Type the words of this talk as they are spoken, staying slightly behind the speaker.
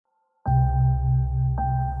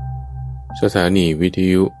สถานีวิท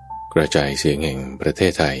ยุกระจายเสียงแห่งประเท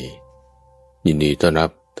ศไทยยินดีต้อนรับ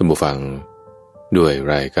ท่านผู้ฟังด้วย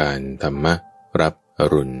รายการธรรมรับอ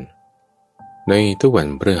รุณในทุกวัน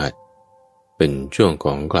พฤหัสเป็นช่วงข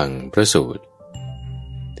องคลังพระสูตร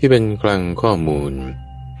ที่เป็นคลังข้อมูล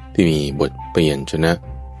ที่มีบทเปลี่ยนชนะ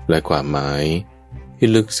และความหมายที่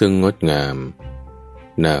ลึกซึ้งงดงาม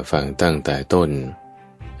น่าฟังตั้งแต่ต้น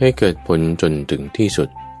ให้เกิดผลจนถึงที่สุด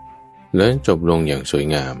และจบลงอย่างสวย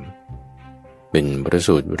งามเป็นพระ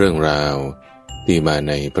สูตรเรื่องราวที่มาใ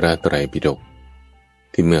นพระไตรปิฎก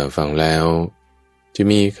ที่เมื่อฟังแล้วจะ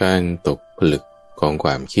มีการตกผลึกของคว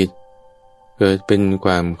ามคิดเกิดเป็นค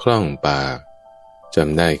วามคล่องปากจ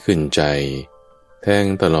ำได้ขึ้นใจแทง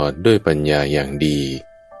ตลอดด้วยปัญญาอย่างดี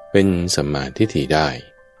เป็นสัมมาทิฏฐิได้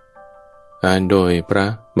อ่านโดยพระ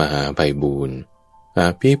มหาไพบูลย์อา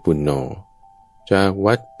ภิปุณโญจาก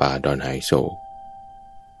วัดป่าดอนไหโศก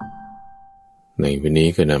ในวันนี้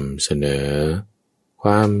ก็นำเสนอคว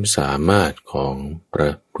ามสามารถของพร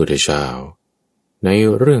ะพุทธเจ้าใน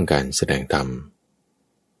เรื่องการแสดงธรรม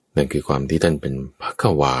นั่นคือความที่ท่านเป็นภค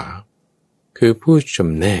วาคือผู้จ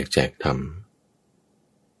ำแนกแจกธรรม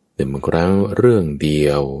แต่บางครั้งเรื่องเดี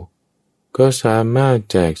ยวก็สามารถ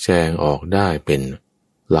แจกแจงออกได้เป็น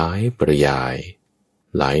หลายปริยาย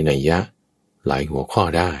หลายนัยยะหลายหัวข้อ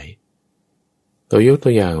ได้ยกตั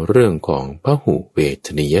วอย่างเรื่องของพหุเวท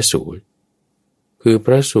นิยสูตรคือพ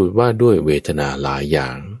ระสูตรว่าด้วยเวทนาหลายอย่า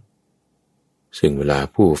งซึ่งเวลา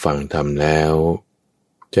ผู้ฟังทำแล้ว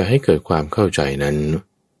จะให้เกิดความเข้าใจนั้น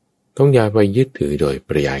ต้องอย่าไปยึดถือโดยป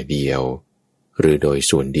ริยายเดียวหรือโดย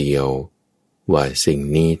ส่วนเดียวว่าสิ่ง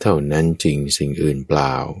นี้เท่านั้นจริงสิ่งอื่นเปล่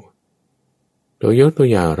าโดยยกตัว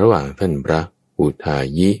อย่างระหว่างท่านพระอุทา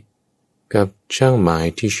ยิกับช่างไม้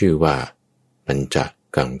ที่ชื่อว่าปัญจ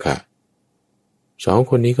กังคะสอง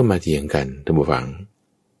คนนี้ก็มาเถียงกันท่านผู้ฟัง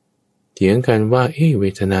เถียงกันว่าเว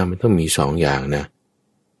ทนามันต้องมีสองอย่างนะ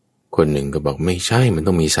คนหนึ่งก็บอกไม่ใช่มัน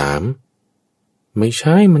ต้องมีสามไม่ใ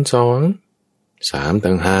ช่มันสองสามต่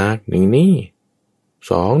างหากนี่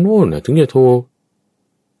สองนู่นนะถึงจะถูก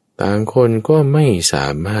ต่างคนก็ไม่สา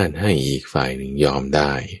มารถให้อีกฝ่ายหนึ่งยอมไ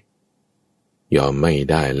ด้ยอมไม่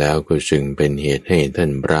ได้แล้วก็จึงเป็นเหตุให้ท่า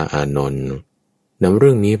นพระอานนท์นำเ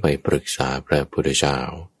รื่องนี้ไปปรึกษาพระพุทธเจ้า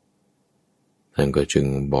ท่านก็จึง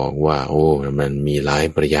บอกว่ามันมีหลาย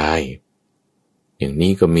ปริยายอย่าง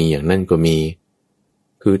นี้ก็มีอย่างนั้นก็มี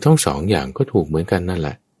คือทั้งสองอย่างก็ถูกเหมือนกันนั่นแหล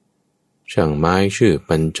ะช่างไม้ชื่อ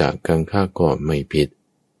ปัญจกังคะก็ไม่ผิด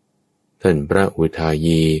ท่านพระอุทา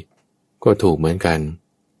ยีก็ถูกเหมือนกัน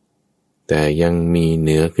แต่ยังมีเห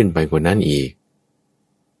นือขึ้นไปกว่านั้นอีก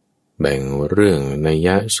แบ่งเรื่องนัยย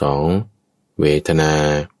ะสองเวทนา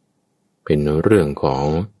เป็นเรื่องของ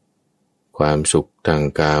ความสุขทาง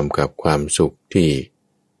กามกับความสุขที่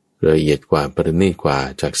ละเอียดกว่าประณีตกว่า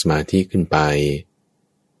จากสมาธิขึ้นไป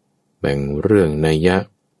แบ่งเรื่องนัยยะ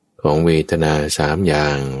ของเวทนาสามอย่า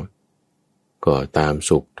งก็ตาม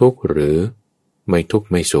สุขทุกข์หรือไม่ทุกข์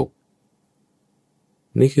ไม่สุข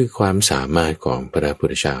นี่คือความสามารถของพระพุท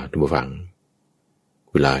ธเจ้าท่านผู้ฟัง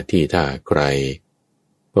เวลาที่ถ้าใคร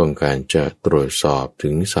ต้องการจะตรวจสอบถึ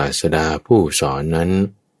งศาสดาผู้สอนนั้น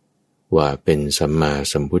ว่าเป็นสัมมา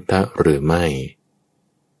สัมพุทธะหรือไม่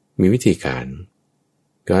มีวิธีการ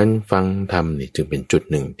ฟังธรรมนี่จึงเป็นจุด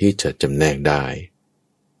หนึ่งที่จะจำแนกได้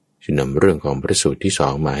จึงนำเรื่องของพระสูตรที่สอ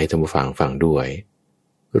งมาให้ท่านผู้ฟังฟังด้วย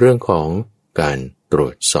เรื่องของการตร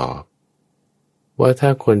วจสอบว่าถ้า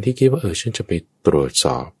คนที่คิดว่าฉันจะไปตรวจส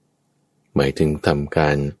อบหมายถึงทำกา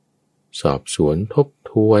รสอบสวนทบ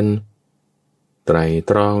ทวนไตร่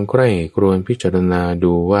ตรองใกล้ครวญพิจารณา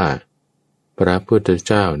ดูว่าพระพุทธ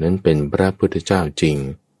เจ้านั้นเป็นพระพุทธเจ้าจริง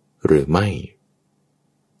หรือไม่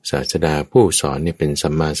ศาสดาผู้สอนเป็นสั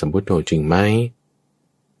มมาสัมพุทโธจริงไหม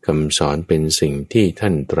คำสอนเป็นสิ่งที่ท่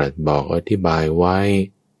านตรัสบอกอธิบายไว้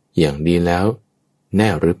อย่างดีแล้วแน่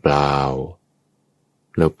หรือเปล่า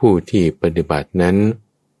แล้วผู้ที่ปฏิบัตินั้น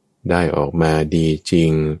ได้ออกมาดีจริ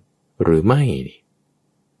งหรือไม่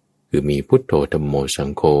คือมีพุทโธธัมโมสัง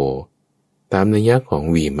โฆตามนัยยะของ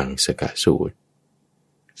วีมังสกสูตร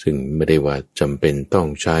ซึ่งไม่ได้ว่าจำเป็นต้อง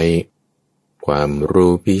ใช้ความ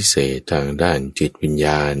รู้พิเศษทางด้านจิตวิญญ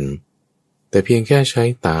าณแต่เพียงแค่ใช้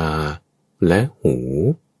ตาและหู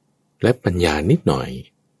และปัญญานิดหน่อย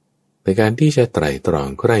ในการที่จะไตร่ตรอง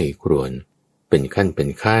ใกล้ครวญเป็น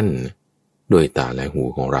ขั้นด้วยตาและหู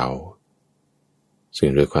ของเราซึ่ง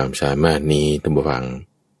ด้วยความสามารถนี้ท่านผู้ฟัง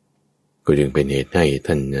ก็จึงเป็นเหตุให้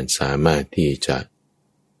ท่านนั้นสามารถที่จะ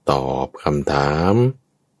ตอบคำถาม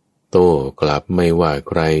โต้กลับไม่ว่า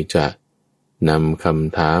ใครจะนำค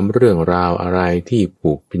ำถามเรื่องราวอะไรที่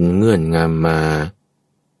ผูกเป็นเงื่อนงำมา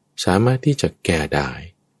สามารถที่จะแก้ได้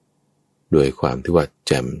ด้วยความที่ว่าแ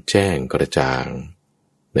จ่มแจ้งกระจ่าง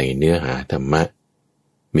ในเนื้อหาธรรมะ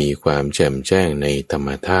มีความแจ่มแจ้งในธรรม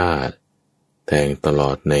ธาตุแทงตล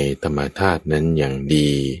อดในธรรมธาตุนั้นอย่าง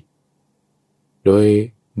ดีโดย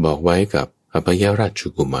บอกไว้กับอภัยราช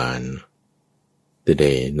กุมารไ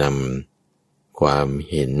ด้นำความ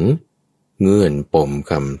เห็นเงื่อนปม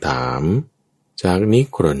คำถามจากนิ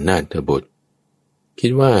ครนนาถบุตรคิ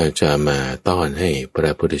ดว่าจะมาต้อนให้พร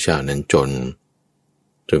ะพุทธเจ้านั้นจน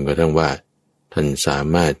กระทั่งว่าท่านสา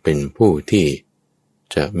มารถเป็นผู้ที่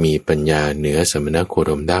จะมีปัญญาเหนือสมณโค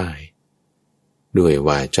ดมได้ด้วยว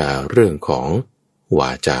าจาเรื่องของว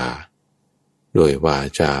าจาด้วยวา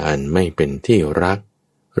จาอันไม่เป็นที่รัก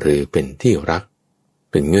หรือเป็นที่รัก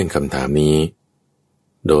เป็นเงื่อนคำถามนี้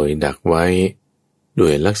โดยดักไว้ด้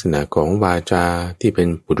วยลักษณะของวาจาที่เป็น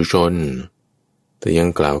ปุถุชนแต่ยัง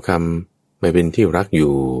กล่าวคำไม่เป็นที่รักอ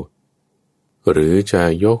ยู่หรือจะ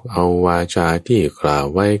ยกเอาวาจาที่กล่าว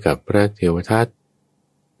ไว้กับพระเทวทัต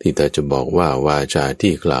ที่แต่จะบอกว่าวาจา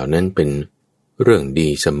ที่กล่าวนั้นเป็นเรื่องดี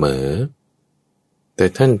เสมอแต่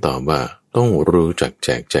ท่านตอบว่าต้องรู้จักแจ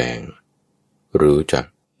กแจงรู้จัก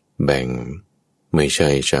แบ่งไม่ใช่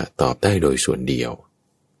จะตอบได้โดยส่วนเดียว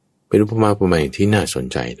เป็นอุปมาอุปไมยที่น่าสน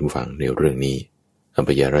ใจทุกฝั่งในเรื่องนี้อัป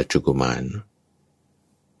ยราชกุมาร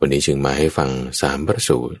วันนี้จึงมาให้ฟัง3พระ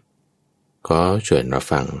สูตรขอเชิญรับ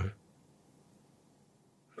ฟัง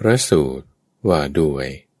พระสูตรว่าด้วย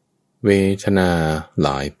เวทนาหล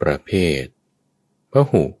ายประเภทพ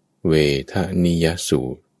หุเวทนิยสู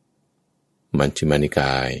ตรมัชฌิมานิก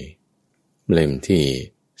ายเล่มที่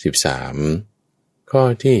13ข้อ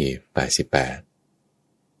ที่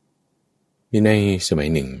88มีในสมัย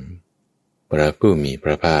หนึ่งพระผู้มีพ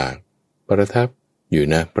ระภาคประทับอยู่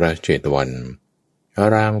ณพระเชตวันอา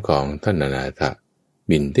รามของท่านอนาถ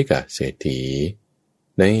บิณฑิกเศรษฐี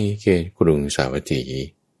ในเขตกรุงสาวัตถี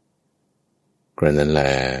กระนั้นแล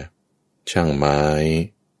ช่างไม้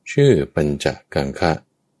ชื่อปัญจกังคะ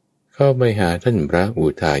เข้าไปหาท่านพระอุ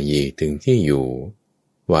ทายีถึงที่อยู่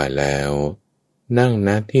ว่าแล้วนั่งณ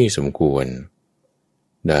ที่สมควร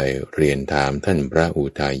ได้เรียนถามท่านพระอุ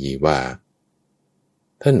ทายีว่า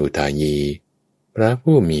ท่านอุทายีพระ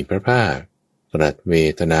ผู้มีพระภาคตรัสเว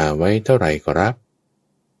ทนาไว้เท่าไหร่ขอรับ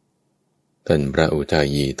ท่านพระอุทา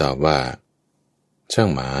ยีตอบว่าช่าง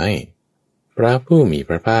ไม้พระผู้มี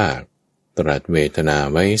พระภาคตรัสเวทนา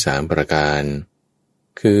ไว้3ประการ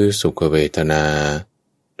คือสุขเวทนา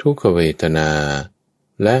ทุกขเวทนา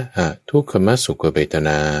และอทุกขมสุขเวทน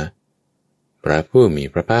าพระผู้มี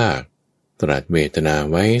พระภาคตรัสเวทนา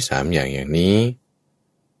ไว้3อย่างนี้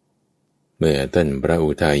เมื่อท่านพระอุ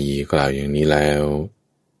ทายีกล่าวอย่างนี้แล้ว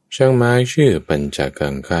ช่างไม้ชื่อปัญจกั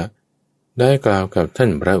งคะได้กล่าวกับท่า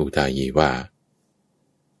นพระอุทายีว่า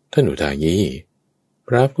ท่านอุทายีพ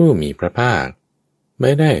ระผู้มีพระภาคไ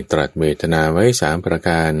ม่ได้ตรัสเวทนาไว้3ประก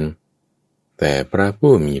ารแต่พระ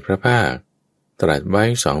ผู้มีพระภาคตรัสไว้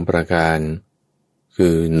2ประการคื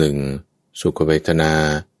อ 1. สุขเวทนา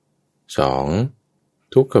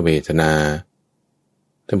 2. ทุกขเวทนา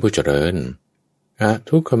ท่านผู้เจริญอ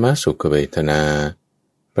ทุกขมสุขเวทนา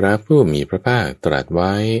พระผู้มีพระภาคตรัสไ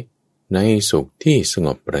ว้ในสุขที่สง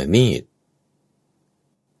บประณีต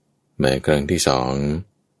แม้ครั้งที่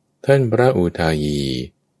2ท่านพระอุทายี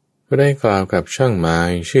ก็ได้กล่าวกับช่างไม้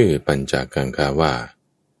ชื่อปัญจกังคะว่า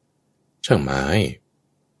ช่างไม้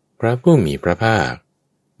พระผู้มีพระภาค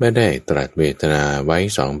ไม่ได้ตรัสเวทนาไว้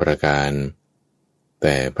2ประการแ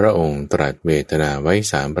ต่พระองค์ตรัสเวทนาไว้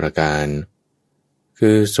3ประการคื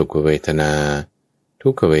อสุขเวทนาทุ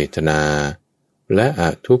กขเวทนาและอ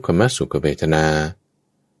ทุกขมสุขเวทนา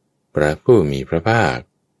พระผู้มีพระภาค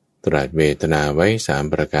ตรัสเวทนาไว้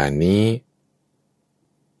3ประการนี้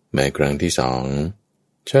แม้ครั้งที่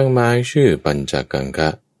2ช่างไม้ชื่อปัญจกังคะ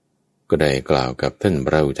ก็ได้กล่าวกับท่านพ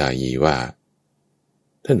ระอุทายีว่า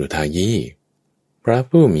ท่านอุทายีพระ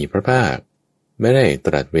ผู้มีพระภาคไม่ได้ต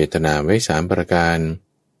รัสเวทนาไว้3ประการ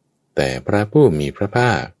แต่พระผู้มีพระภ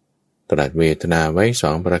าคตรัสเวทนาไว้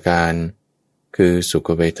2ประการคือสุข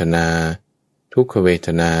เวทนาทุกขเวท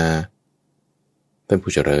นาท่าน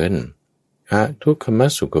ผู้เจริญอทุกขม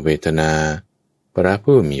สุขเวทนาพระ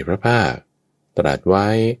ผู้มีพระภาคตรัสไว้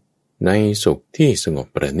ในสุขที่สงบ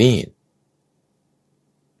ประณีต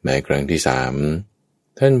แม้ครั้งที่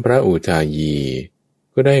3ท่านพระอุทายี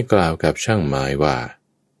ก็ได้กล่าวกับช่างไม้ว่า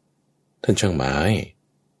ท่านช่างไม้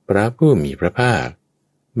พระผู้มีพระภาค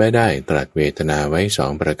ไม่ได้ตรัสเวทนาไว้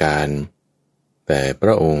2ประการแต่พร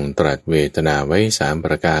ะองค์ตรัสเวทนาไว้3ป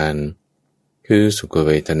ระการคือสุขเ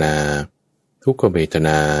วทนาทุกขเวทน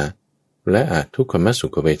าและอทุกขมสุ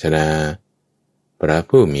ขเวทนาพระ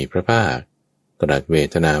ผู้มีพระภาคตรัสเว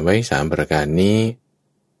ทนาไว้3ประการนี้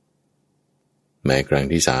แม้ครั้ง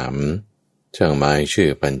ที่3ช่างไม้ชื่อ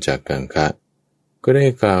ปัญจกังคะก็ได้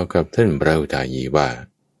กล่าวกับท่านพระอุทายีว่า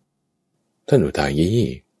ท่านอุทายี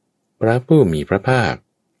พระผู้มีพระภาค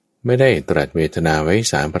ไม่ได้ตรัสเวทนาไว้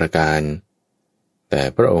3ประการแต่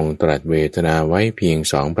พระองค์ตรัสเวทนาไว้เพียง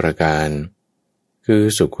2ประการคือ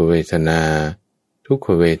สุขเวทนาทุกข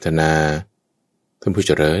เวทนาท่านผู้เ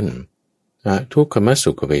จริญทุกขม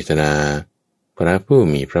สุขเวทนาพระผู้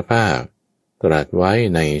มีพระภาคตรัสไว้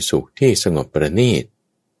ในสุขที่สงบประณีต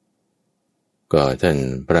ก็ท่าน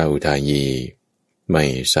พระอุทายีไม่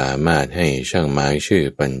สามารถให้ช่างไม้ชื่อ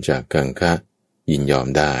ปัญจกังคะยินยอม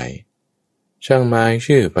ได้ช่างไม้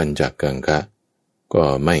ชื่อปัญจกังคะก็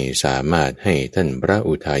ไม่สามารถให้ท่านพระ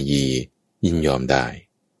อุทายียินยอมได้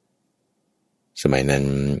สมัยนั้น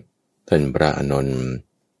ท่านพระอานนท์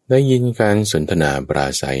ได้ยินการสนทนาปรา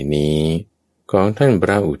ศัยนี้ของท่านพ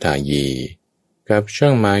ระอุทายีกับช่า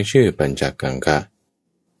งไม้ชื่อปัญจกังคะ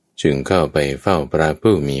จึงเข้าไปเฝ้าพระ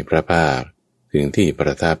ผู้มีพระภาคถึงที่ปร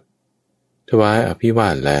ะทับถวายอภิวา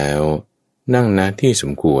ทแล้วนั่งณที่ส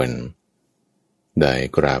มควรได้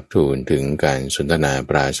กราบทูลถึงการสนทนา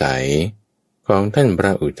ปราศัยของท่านพร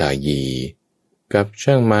ะอุทายีกับ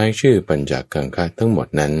ช่างไม้ชื่อปัญจกังคะทั้งหมด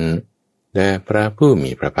นั้นแด่พระผู้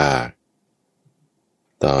มีพระภาค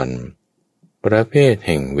ตอนประเภทแ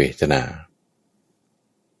ห่งเวทนา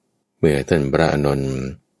เมื่อท่านพระอานนท์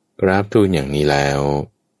กราบทูลอย่างนี้แล้ว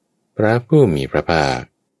พระผู้มีพระภาค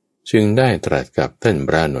จึงได้ตรัสกับท่านพ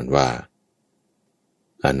ระอานนท์ว่า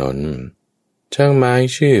อานนท์ช่างไม้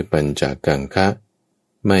ชื่อปัญจกังคะ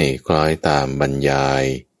ไม่คล้อยตามบรรยาย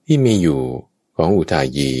ที่มีอยู่ของอุทา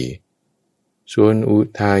ยีส่วนอุ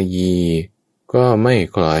ทายีก็ไม่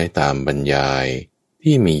คล้อยตามบรรยาย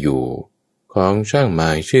ที่มีอยู่ของช่างไม้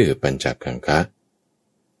ชื่อปัญจกังคะ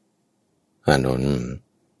อานนท์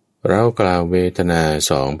เรากล่าวเวทนา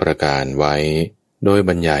2ประการไว้โดยบ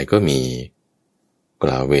รรยายก็มีก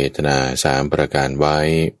ล่าวเวทนา3ประการไว้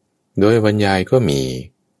โดยบรรยายก็มี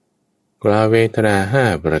กล่าวเวทนา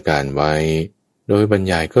5ประการไว้โดยบรร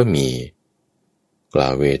ยายก็มีกล่า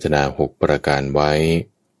วเวทนา6ประการไว้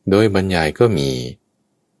โดยบรรยายก็มี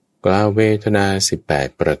กล่าวเวทนา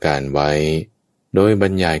18ประการไว้โดยบร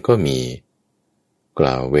รยายก็มีก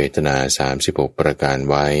ล่าวเวทนา36ประการ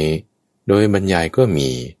ไว้โดยบรรยายก็มี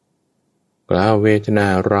กล่าวเวทนา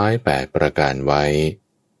108ประการไว้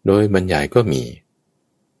โดยบรรยายก็มี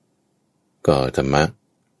ก็ธรรมะ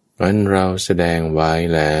อันเราแสดงไว้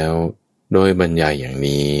แล้วโดยบรรยายอย่าง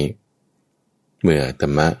นี้เมื่อธร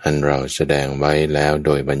รมะอันเราแสดงไว้แล้วโ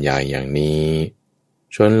ดยบรรยายอย่างนี้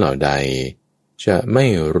ชนเหล่าใดจะไม่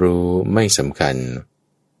รู้ไม่สำคัญ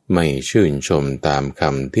ไม่ชื่นชมตามค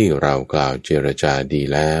ำที่เรากล่าวเจรจาดี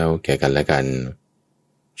แล้วแก่กันและกัน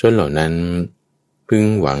ชนเหล่านั้นพึง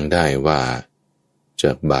หวังได้ว่าจ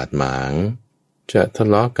ะบาดหมางจะทะ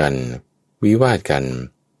เลาะกันวิวาทกัน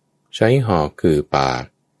ใช้หอกคือปาก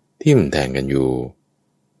ทิ่มแทงกันอยู่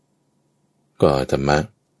ก็ธรรมะ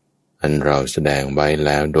อันเราแสดงไว้แ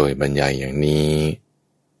ล้วโดยบรรยายอย่างนี้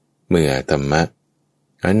เมื่อธรรมะ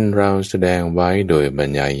อันเราแสดงไว้โดยบรร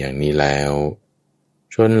ยายอย่างนี้แล้ว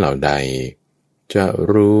ชนเหล่าใดจะ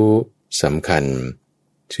รู้สำคัญ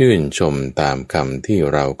ชื่นชมตามคำที่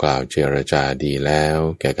เรากล่าวเจรจาดีแล้ว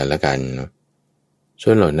แก่กันและกันช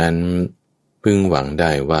นเหล่านั้นพึงหวังไ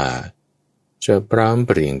ด้ว่าจะพร้อมเ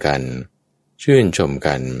พรียงกันชื่นชม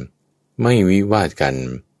กันไม่วิวาทกัน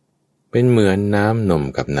เป็นเหมือนน้ำนม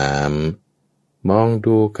กับน้ำมอง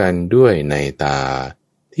ดูกันด้วยในตา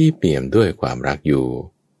ที่เปี่ยมด้วยความรักอยู่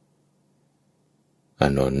อา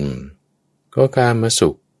นนท์ก็การมาสุ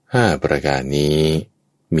ข5ประการนี้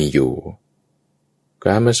มีอยู่ก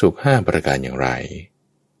ารมาสุข5ประการอย่างไร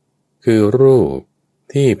คือรูป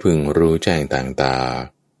ที่พึงรู้แจ้งต่างตา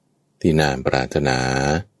ที่น่าปรารถนา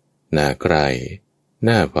น่าใคร่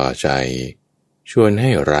น่าพอใจชวนใ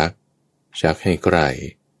ห้รักชักให้ใคร่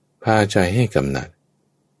พาใจให้กำหนัด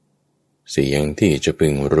เสียงที่จะพึ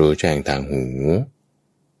งรู้แจ้งทางหู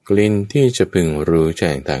กลิ่นที่จะพึงรู้แ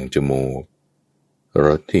จ้งทางจมูกร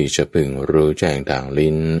สที่จะพึงรู้แจ้งทาง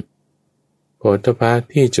ลิ้นโผฏฐัพพะ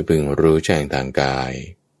ที่จะพึงรู้แจ้งทางกาย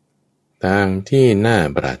ทางที่น่า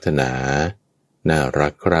ปรารถนาน่ารั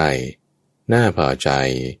กใคร่น่าพอใจ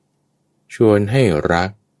ชวนให้รัก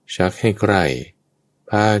ชักให้ใคร่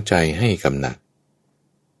พาใจให้กำหนัด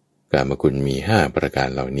กามคุณมี5ประการ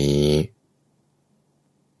เหล่านี้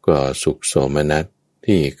ก็สุขโสมนัส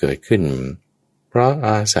ที่เกิดขึ้นเพราะอ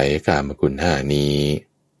าศัยกามคุณ5นี้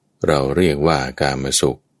เราเรียกว่ากาม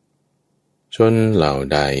สุขชนเหล่า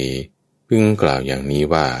ใดพึงกล่าวอย่างนี้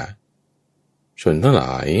ว่าชนทั้งหล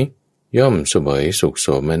ายย่อมเสวยสุขโส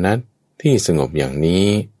มนัสที่สงบอย่างนี้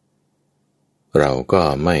เราก็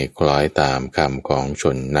ไม่คล้อยตามคำของช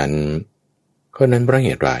นนั้นข้อนั้นเพราะเห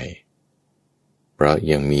ตุไรเพราะ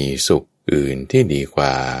ยังมีสุขอื่นที่ดีกว่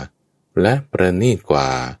าและประณีตกว่า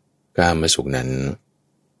กามสุขนั้น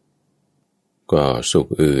ก็สุข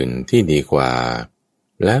อื่นที่ดีกว่า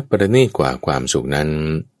และประณีตกว่าความสุขนั้น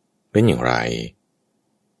เป็นอย่างไร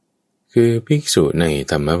คือภิกษุใน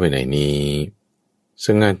ธรรมวินัยนี้ส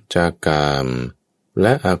งัดจากกามแล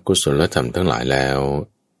ะอกุศลธรรมทั้งหลายแล้ว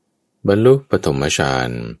บรรลุปฐมฌาน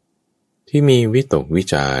ที่มีวิตกวิ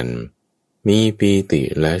จารมีปีติ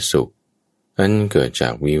และสุขอันเกิดจา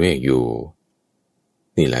กวิเวกอยู่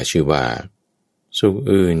นี่แหละชื่อว่าสุข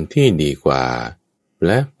อื่นที่ดีกว่าแ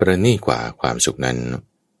ละประณีตกว่าความสุขนั้น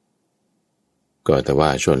ก็แต่ว่า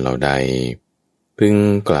ชนเหล่าใดพึง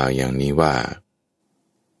กล่าวอย่างนี้ว่า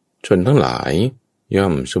ชนทั้งหลายย่อ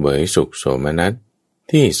มเสวยสุขโสมนัส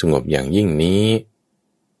ที่สงบอย่างยิ่งนี้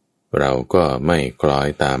เราก็ไม่คล้อย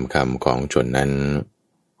ตามคำของชนนั้น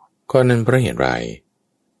ก็นั้นเพราะเหตุไร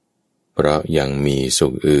เพราะยังมีสุ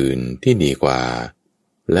ขอื่นที่ดีกว่า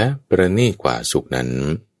และประณีตกว่าสุขนั้น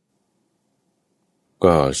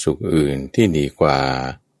ก็สุขอื่นที่ดีกว่า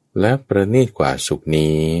และประณีตกว่าสุข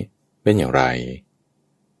นี้เป็นอย่างไร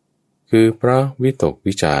คือเพราะวิตก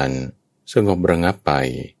วิจารสงบระงับไป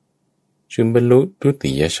จึงบรรลุทุ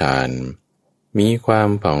ติยฌานมีความ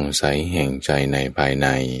ผ่องใสแห่งใจในภายใน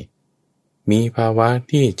มีภาวะ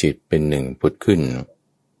ที่จิตเป็นหนึ่งผุดขึ้น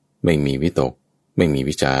ไม่มีวิตกไม่มี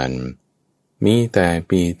วิจารมีแต่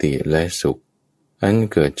ปีติและสุขอัน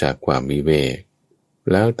เกิดจากความวิเวก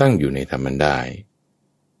แล้วตั้งอยู่ในธรรมได้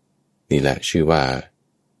นี่แหละชื่อว่า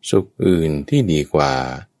สุขอื่นที่ดีกว่า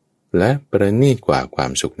และประณีตกว่าควา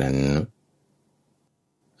มสุขนั้น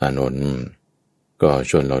อานนท์ก็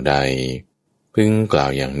ชนเราใดพึงกล่า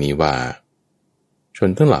วอย่างนี้ว่าชน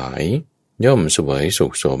ทั้งหลายย่อมเสวยสุ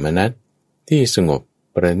ขโสมนัสที่สงบ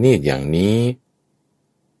ประณีตอย่างนี้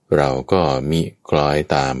เราก็มิคล้อย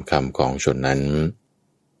ตามคำของชนนั้น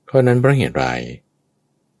เพราะนั้นเพราะเหตุไร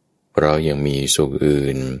เพราะยังมีสุขอื่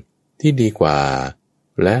นที่ดีกว่า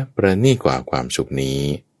และประณีตกว่าความสุขนี้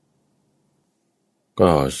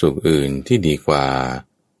ก็สุขอื่นที่ดีกว่า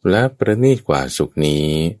และประณีตกว่าสุขนี้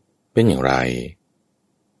เป็นอย่างไร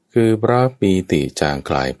คือเพราะปีติจางค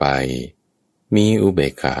ลายไปมีอุเบ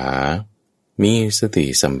กขามีสติ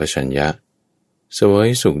สัมปชัญญะเสวย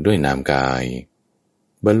สุขด้วยนามกาย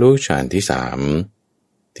บรรลุฌานที่สาม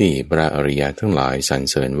ที่พระอริยทั้งหลายสรร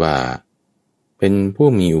เสริญว่าเป็นผู้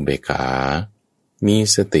มีอุเบกขามี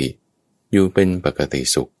สติอยู่เป็นปกติ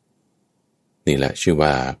สุขนี่แหละชื่อ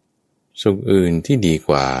ว่าสุขอื่นที่ดีก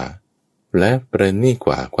ว่าและประณีตก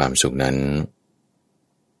ว่าความสุขนั้น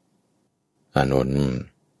อานนท์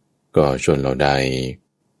ก็ชนเราใด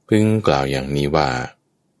พึงกล่าวอย่างนี้ว่า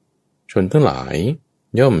ชนทั้งหลาย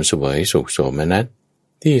ย่อมเสวยสุขโสมนัส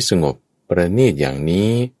ที่สงบประณีตอย่าง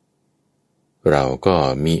นี้เราก็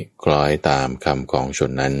มิคล้อยตามคำของช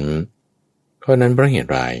นนั้นเพราะนั้นเพราะเหตุ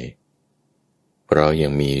ไรเพราะยั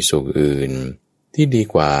งมีสุขอื่นที่ดี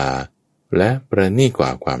กว่าและประณีตกว่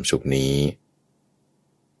าความสุขนี้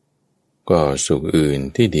ก็สุขอื่น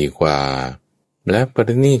ที่ดีกว่าและปร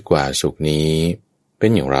ะณีตกว่าสุขนี้เป็น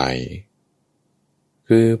อย่างไร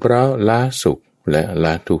คือเพราะละสุขและล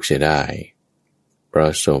ะทุกข์เสียได้เพรา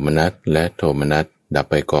ะโสมนัสและโทมนัสดับ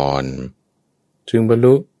ไปก่อนจึงบรร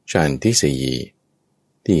ลุฌานที่สี่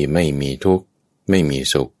ที่ไม่มีทุกข์ไม่มี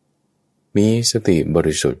สุขมีสติบ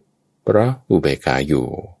ริสุทธิ์เพราะอุเบกขาอยู่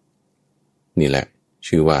นี่แหละ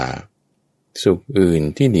ชื่อว่าสุขอื่น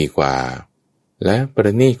ที่ดีกว่าและปร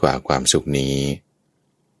ะณีตกว่าความสุขนี้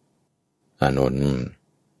อานนท์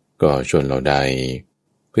ก็ชนเราใด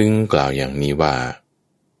พึงกล่าวอย่างนี้ว่า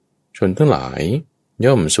ชนทั้งหลาย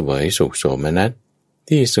ย่อมเสวยสุขโสมนัส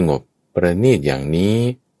ที่สงบประณีตอย่างนี้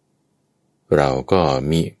เราก็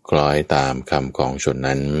มิคล้อยตามคำของชน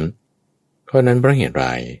นั้นเพราะนั้นเพราะเหตุไร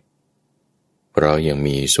เพราะยัง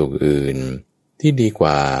มีสุขอื่นที่ดีก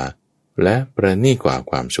ว่าและประณีตกว่า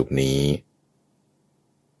ความสุขนี้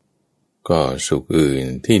ก็สุขอื่น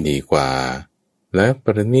ที่ดีกว่าและป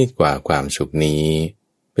ระณีตกว่าความสุขนี้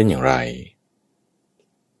เป็นอย่างไร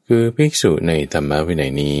คือภิกษุในธรรมวินั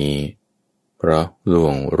ยนี้เพราะล่ว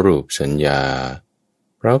งรูปสัญญา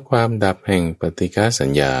เพราะความดับแห่งปฏิฆาสัญ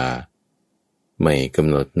ญาไม่กำ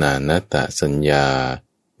หนดนานัตตสัญญา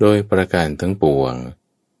โดยประการทั้งปวง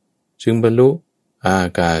จึงบรรลุอา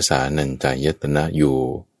กาสานัญจายตนะอยู่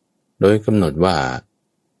โดยกำหนดว่า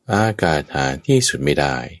อากาศหาที่สุดไม่ไ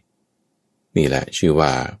ด้นี่แหละชื่อว่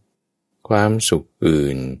าความสุขอื่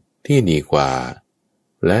นที่ดีกว่า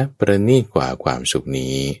และประณีตกว่าความสุข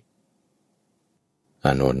นี้อ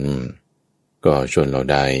านนท์ก็ชนเรา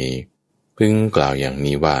ใดพึงกล่าวอย่าง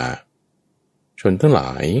นี้ว่าชนทั้งหล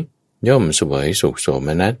ายย่อมเสวยสุขโสม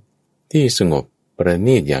นัสที่สงบประ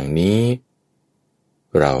ณีตอย่างนี้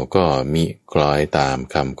เราก็มิคล้อยตาม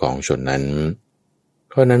คำของชนนั้นเ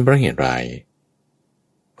พราะนั้นเพราะเหตุไร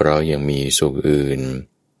เพ เพราะยังมีสุขอื่น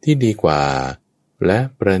ที่ดีกว่าและ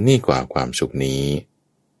ประณีตกว่าความสุขนี้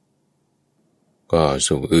ก็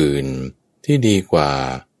สุขอื่นที่ดีกว่า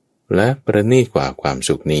และประณีตกว่าความ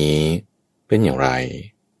สุขนี้เป็นอย่างไร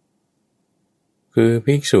คือ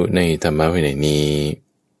ภิกษุในธรรมวินัยนี้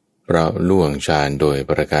เพราะล่วงฌานโดย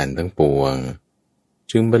ประการทั้งปวง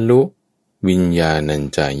จึงบรรลุวิญญาณัญ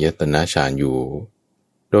จายตนะฌานอยู่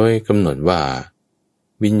โดยกำหนดว่า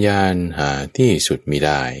วิญญาณหาที่สุดมิไ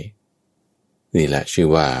ด้นี่แหละชื่อ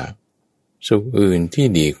ว่าสุขอื่นที่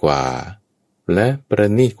ดีกว่าและประ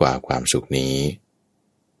ณีตกว่าความสุขนี้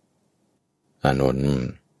อานนท์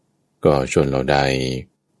ก็ชนเราใด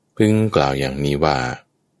พึงกล่าวอย่างนี้ว่า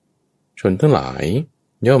ชนทั้งหลาย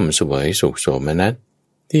ย่อมเสวยสุขโสมนัส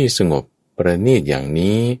ที่สงบประณีตอย่าง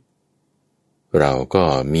นี้เราก็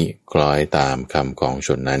มิคล้อยตามคำของช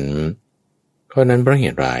นนั้นเพราะนั้นเพราะเห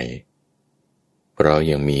ตุไรเพราะ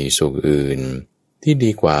ยังมีสุขอื่นที่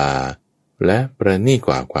ดีกว่าและประณีตก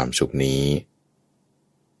ว่าความสุขนี้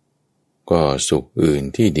ก็สุขอื่น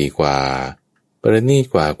ที่ดีกว่าประณีต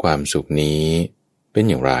กว่าความสุขนี้เป็น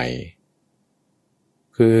อย่างไร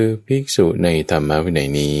คือภิกษุในธรรมวินัย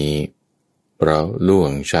นี้เพราะล่ว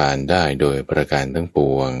งฌานได้โดยประการทั้งป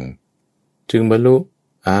วงจึงบรรลุ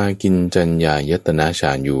อากินจัญญายตนะฌ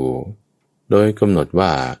านอยู่โดยกำหนดว่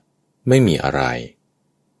าไม่มีอะไร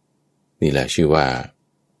นี่แหละชื่อว่า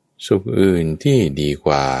สุขอื่นที่ดีก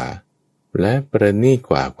ว่าและประณีต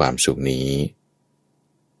กว่าความสุขนี้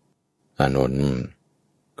อานนท์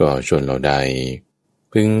ก็ชนเราใด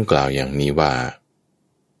พึงกล่าวอย่างนี้ว่า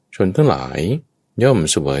ชนทั้งหลายย่อม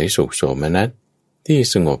เสวยสุขโสมนัสที่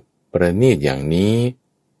สงบประณีตอย่างนี้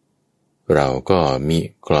เราก็มิ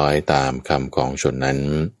คล้อยตามคำของชนนั้น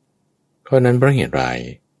เพราะนั้นเพราะเหตุไร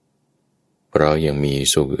เพราะยังมี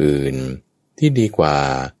สุขอื่นที่ดีกว่า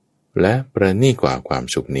และประณีตกว่าความ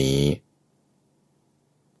สุขนี้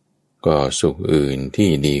ก็สุขอื่นที่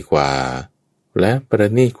ดีกว่าและประ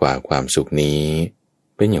ณีตกว่าความสุขนี้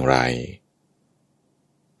เป็นอย่างไร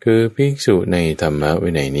คือภิกษุในธรรมวิ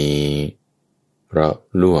นัยนี้เพราะ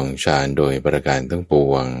ล่วงฌานโดยประการทั้งป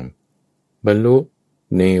วงบรรลุ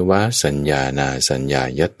เนวสัญญานาสัญญา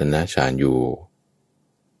ยตนะฌานอยู่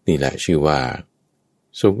นี่แหละชื่อว่า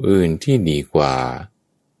สุขอื่นที่ดีกว่า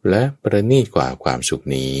และประณีตกว่าความสุข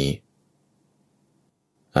นี้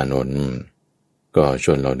อานนท์ก็ช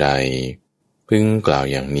นเราใดพึงกล่าว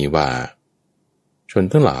อย่างนี้ว่าชน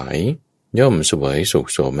ทั้งหลายย่อมเสวยสุข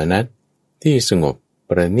โสมนัสที่สงบ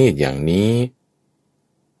ประณีตอย่างนี้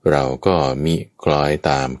เราก็มิคล้อย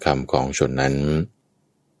ตามคำของชนนั้น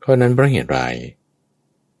เพราะนั้นเพราะเหตุไร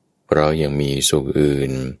เพราะยังมีสุขอื่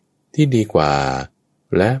นที่ดีกว่า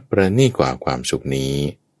และประณีตกว่าความสุขนี้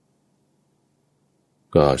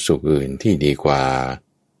ก็สุขอื่นที่ดีกว่า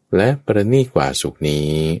และประณีตกว่าสุขนี้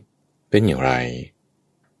เป็นอย่างไร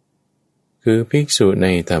คือภิกษุใน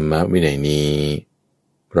ธรรมวินัยนี้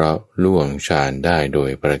เพราะล่วงฌานได้โด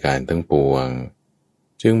ยประการทั้งปวง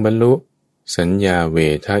จึงบรรลุสัญญาเว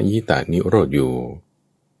ทยิตานิโรธอยู่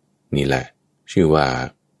นี่แหละชื่อว่า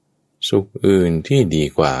สุขอื่นที่ดี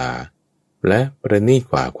กว่าและประณีต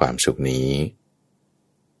กว่าความสุขนี้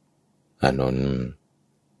อานนท์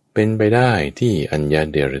เป็นไปได้ที่อัญญ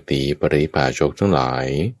เดรตีปริภาชกทั้งหลาย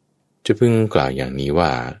จะพึงกล่าวอย่างนี้ว่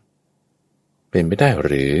าเป็นไปได้ห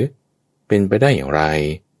รือเป็นไปได้อย่างไร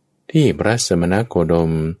ที่พระสมณโคด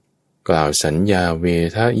มกล่าวสัญญาเว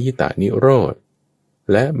ทยิตานิโรธ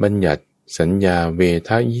และบัญญัติสัญญาเวท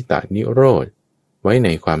ยิตานิโรธไว้ใน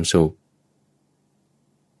ความสุข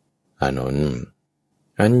อานนท์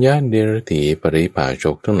อัญญเดรถีปริภาช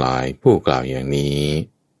กทั้งหลายผู้กล่าวอย่างนี้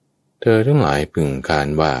เธอทั้งหลายพึงคาน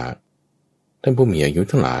ว่าท่านผู้มีอายุ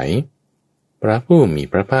ทั้งหลายพระผู้มี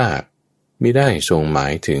พระภาคมิได้ทรงหมา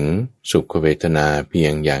ยถึงสุขเวทนาเพีย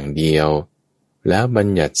งอย่างเดียวแล้วบัญ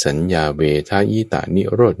ญัติสัญญาเวทยิตานิ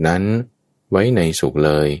โรธนั้นไว้ในสุขเ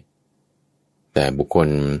ลยแต่บุคคล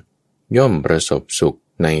ย่อมประสบสุข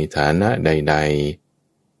ในฐานะใด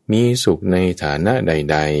ๆมีสุขในฐานะใ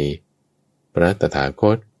ดๆพระตถาค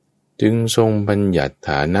ตจึงทรงบัญญัติ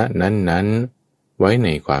ฐานะนั้นๆไว้ใน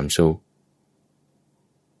ความสุข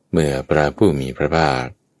เมื่อพระผู้มีพระภาค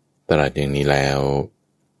ตรัสอย่างนี้แล้ว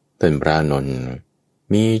ท่านพระอานนท์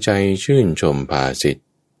มีใจชื่นชมภาสิทธิ์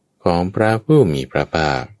ของพระผู้มีพระภ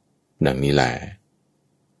าคดังนี้แหละ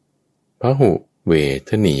พหุเวท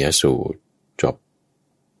นิยสูตรจบ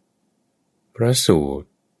พระสูตร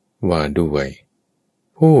ว่าด้วย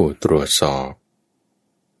ผู้ตรวจสอบ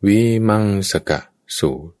วิมังสก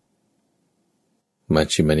สูตรมัช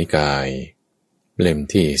ฌิมนิกายเล่ม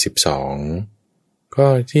ที่12ข้อ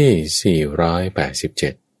ที่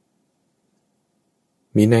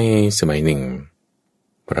487มีในสมัยหนึ่ง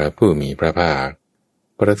พระผู้มีพระภาค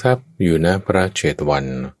ประทับอยู่ณพระเชตวัน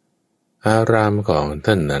อารามของ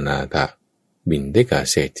ท่านอนาถบิณฑิก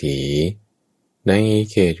เศรษฐีใน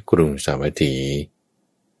เขตกรุงสาวัตถี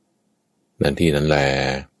ณที่นั้นแล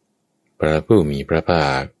พระผู้มีพระภา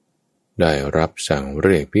คได้รับสั่งเ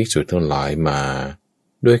รียกภิกษุทั้งหลายมา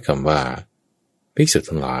ด้วยคำว่าภิกษุ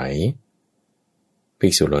ทั้งหลายภิ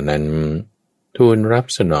กษุเหล่านั้นทูลรับ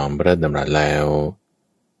สนองพระดำรัสแล้ว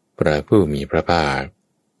พระผู้มีพระภาค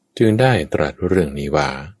จึงได้ตรัสเรื่องนี้ว่า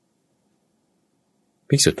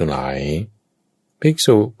ภิกษุทั้งหลายภิก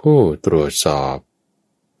ษุผู้ตรวจสอบ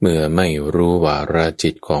เมื่อไม่รู้วาระจิ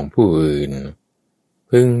ตของผู้อื่น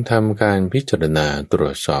พึงทำการพิจารณาตร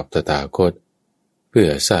วจสอบตถาคตเพื่อ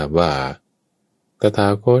ทราบว่าตถา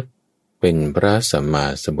คตเป็นพระสัมมา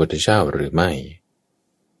สัมพุทธเจ้าหรือไม่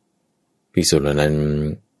ภิกษุเหล่านั้น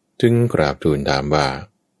จึงกราบทูลถามว่า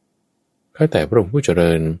ข้าแต่พระองค์ผู้เจ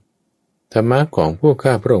ริญธรรมะของพวกข้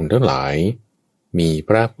าพระองค์ทั้งหลายมีพ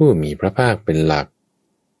ระผู้มีพระภาคเป็นหลัก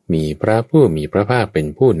มีพระผู้มีพระภาคเป็น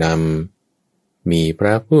ผู้นำมีพร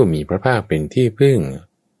ะผู้มีพระภาคเป็นที่พึ่ง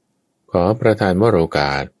ขอประทานวโรก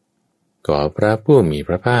าสขอพระผู้มีพ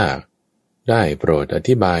ระภาคได้โปรดอ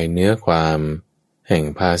ธิบายเนื้อความแห่ง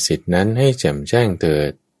ภาษิตนั้นให้แจ่มแจ้งเถิ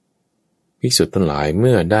ดภิกษุทั้งหลายเ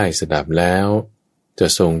มื่อได้สดับแล้วจะ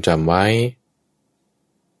ทรงจำไว้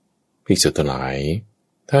ภิกษุทั้งหลาย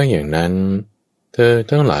ถ้าอย่างนั้นเธอ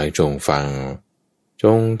ทั้งหลายจงฟังจ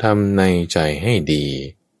งทำในใจให้ดี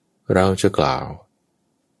เราจะกล่าว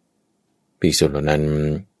ภิกษุเหล่านั้น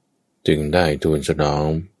จึงได้ทูลสนอง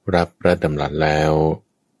รับพระดำรัสแล้ว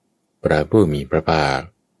พระผู้มีพระภาค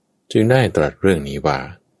จึงได้ตรัสเรื่องนี้ว่า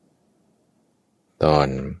ตอน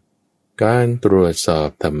การตรวจสอบ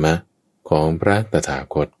ธรรมะของพระตถา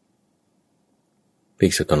คตภิ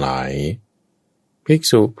กษุทั้งหลายภิก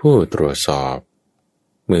ษุผู้ตรวจสอบ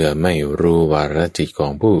เมื่อไม่รู้วาระจิตขอ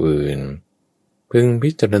งผู้อื่นพึง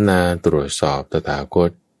พิจารณาตรวจสอบตถาค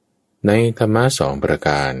ตในธรรมะสองประก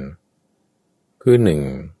ารคือ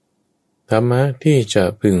 1. ธรรมะที่จะ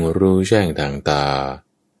พึงรู้แจ้งทางตา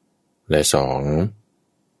และ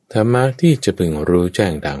 2. ธรรมะที่จะพึงรู้แจ้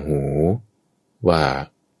งทางหูว่า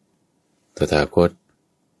ตถาคต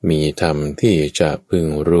มีธรรมที่จะพึง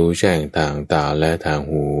รู้แจ้งทางตาและทาง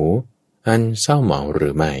หูอันเศร้าหมองห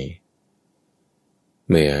รือไม่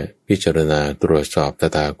เมื่อพิจารณาตรวจสอบต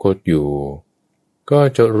ถาคตอยู่ก็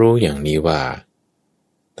จะรู้อย่างนี้ว่า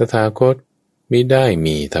ตถาคตมิได้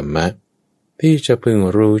มีธรรมะที่จะพึง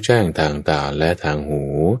รู้แจ้งทางตาและทางหู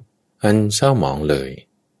อันเศร้าหมองเลย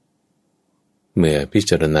เมื่อพิ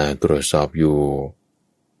จารณาตรวจสอบอยู่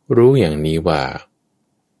รู้อย่างนี้ว่า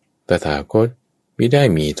ตถาคตมิได้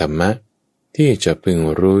มีธรรมะที่จะพึง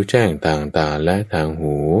รู้แจ้งทางตาและทาง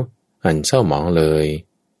หูอันเศร้าหมองเลย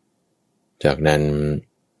จากนั้น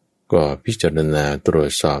ก็พิจารณาตรว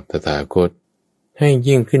จสอบตถาคตให้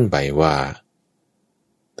ยิ่งขึ้นไปว่า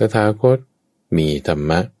ตถาคตมีธรร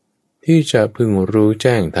มะที่จะพึงรู้แ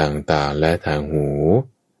จ้งทางตาและทางหู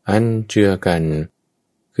อันเจือกัน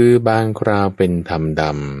คือบางคราวเป็นธรรมด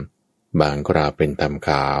ำบางคราวเป็นธรรมข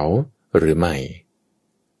าวหรือไม่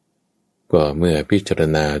ก็เมื่อพิจาร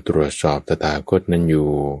ณาตรวจสอบตถาคตนั้นอ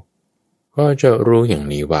ยู่ก็จะรู้อย่าง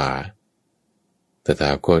นี้ว่าตถ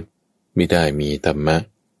าคตมิได้มีธรรมะ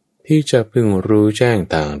ที่จะพึงรู้แจ้ง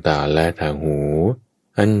ทางตาและทางหู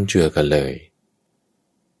อันเจือกันเลย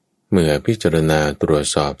เมื่อพิจารณาตรวจ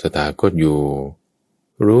สอบตถาคตอยู่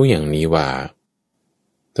รู้อย่างนี้ว่า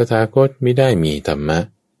ตถาคตมิได้มีธรรมะ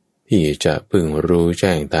ที่จะพึงรู้แ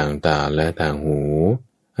จ้งทางตาและทางหู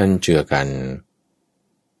อันเจือกัน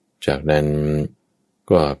จากนั้น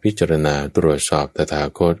ก็พิจารณาตรวจสอบตถา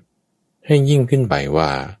คตให้ยิ่งขึ้นไปว่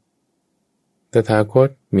าตถาคต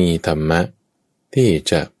มีธรรมะที่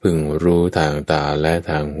จะพึงรู้ทางตาและ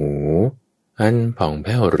ทางหูอันผ่องแ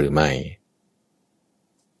ผ้วหรือไม่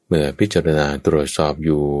เมื่อพิจารณาตรวจสอบอ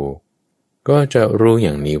ยู่ก็จะรู้อ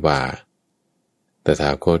ย่างนี้ว่าตถ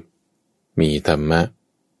าคตมีธรรมะ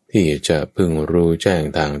ที่จะพึงรู้แจ้ง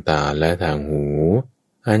ทางตาและทางหู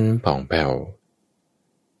อันผ่องแผ้ว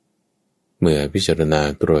เมื่อพิจารณา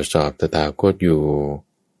ตรวจสอบตถาคตอยู่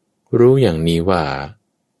รู้อย่างนี้ว่า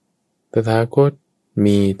ตถาคต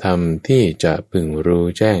มีธรรมที่จะพึงรู้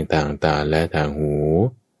แจ้งทางตาและทางหู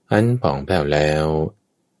อันผ่องแผ้วแล้ว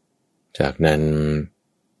จากนั้น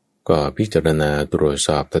ก็พิจารณาตรวจส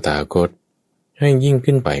อบตถาคตให้ยิ่ง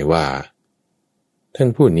ขึ้นไปว่าท่าน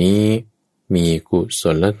ผู้นี้มีกุศ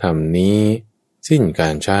ลธรรมนี้สิ้นกา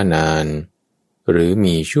รช้านานหรือ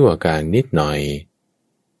มีชั่วการนิดหน่อย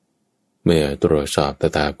เมื่อตรวจสอบต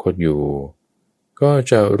ถาคตอยู่ก็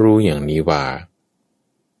จะรู้อย่างนี้ว่า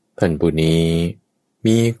ท่านผู้นี้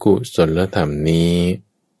มีกุศลธรรมนี้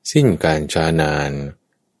สิ้นการช้านาน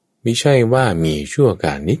มิใช่ว่ามีชั่วก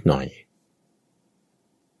ารนิดหน่อย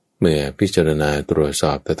เมื่อพิจารณาตรวจส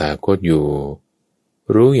อบตถาคตอยู่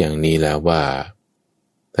รู้อย่างนี้แล้วว่า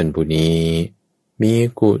ท่านผู้นี้มี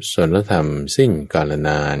กุศลธรรมสิ้นกาลน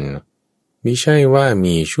านมิใช่ว่า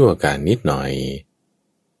มีชั่วการนิดหน่อย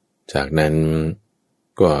จากนั้น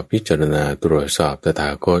ก็พิจารณาตรวจสอบตถา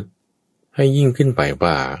คตให้ยิ่งขึ้นไป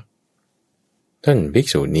ว่าท่านภิก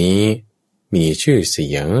ษุนี้มีชื่อเสี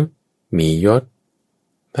ยงมียศ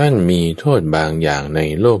ท่านมีโทษบางอย่างใน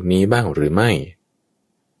โลกนี้บ้างหรือไม่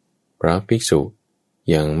เพราะภิกษุ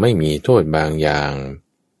ยังไม่มีโทษบางอย่าง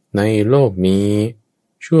ในโลกนี้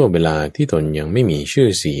ชั่วเวลาที่ตนยังไม่มีชื่อ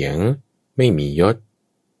เสียงไม่มียศ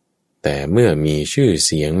แต่เมื่อมีชื่อเ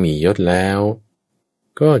สียงมียศแล้ว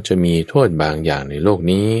ก็จะมีโทษบางอย่างในโลก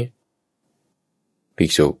นี้ภิ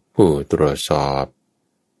กษุผู้ตรวจสอบ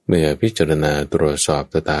เมื่อพิจารณาตรวจสอบ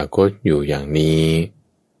ตถาคตอยู่อย่างนี้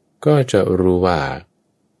ก็จะรู้ว่า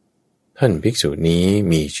ท่านภิกษุนี้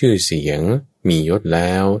มีชื่อเสียงมียศแ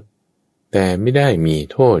ล้วแต่ไม่ได้มี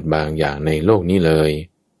โทษบางอย่างในโลกนี้เลย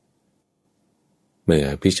เมื่อ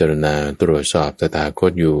พิจารณาตรวจสอบตถาค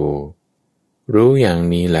ตอยู่รู้อย่าง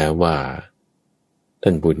นี้แล้วว่าท่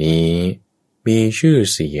านผู้นี้มีชื่อ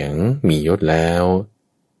เสียงมียศแล้ว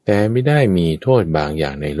แต่ไม่ได้มีโทษบางอย่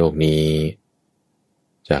างในโลกนี้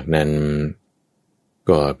จากนั้น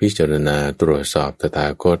ก็พิจารณาตรวจสอบตถา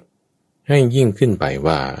คตให้ยิ่งขึ้นไป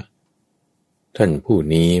ว่าท่านผู้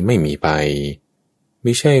นี้ไม่มีภัย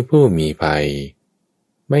มิใช่ผู้มีภัย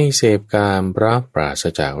ไม่เสพกามเพราะปราศ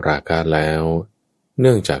จากราคะแล้วเ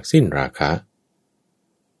นื่องจากสิ้นราคะ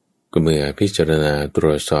ก็เมื่อพิจารณาตร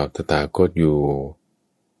วจสอบตถาคตอยู่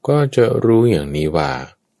ก็จะรู้อย่างนี้ว่า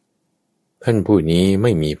ท่านผู้นี้ไ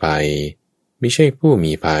ม่มีภัยมิใช่ผู้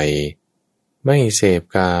มีภัยไม่เสพ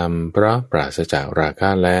กามเพราะปราศจากราคะ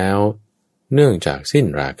แล้วเนื่องจากสิ้น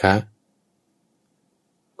ราคะ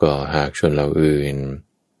ก็หากชนเหล่าอื่น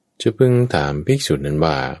จะพึงถามภิกษุนั้น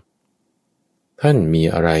ว่าท่านมี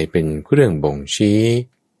อะไรเป็นเครื่องบ่งชี้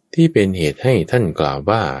ที่เป็นเหตุให้ท่านกล่าว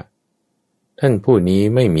ว่าท่านผู้นี้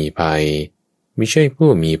ไม่มีภัยมิใช่ผู้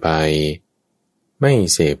มีภัยไม่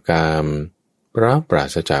เสพกามเพราะปรา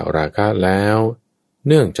ศจากราคะแล้วเ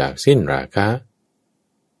นื่องจากสิ้นราคะ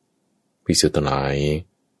ภิกษุทั้งหลาย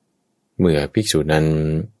เมื่อภิกษุนั้น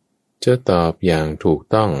จะตอบอย่างถูก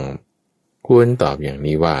ต้องควรตอบอย่าง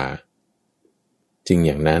นี้ว่าจริงอ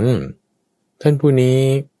ย่างนั้นท่านผู้นี้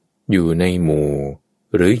อยู่ในหมู่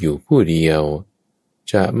หรืออยู่ผู้เดียว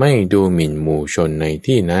จะไม่ดูหมิ่นหมู่ชนใน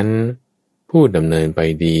ที่นั้นผู้ดำเนินไป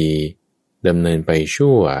ดีดำเนินไป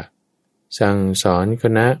ชั่วสั่งสอนค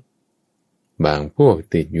ณะบางพวก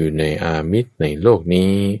ติดอยู่ในอามิสในโลก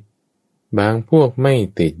นี้บางพวกไม่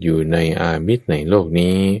ติดอยู่ในอามิสในโลก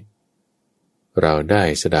นี้เราได้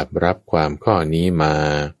สดับรับความข้อนี้มา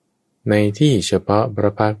ในที่เฉพาะพร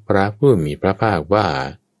ะพักตร์พระผู้มีพระภาคว่า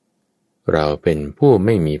เราเป็นผู้ไ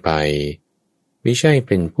ม่มีภัยมิใช่เ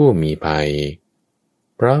ป็นผู้มีภัย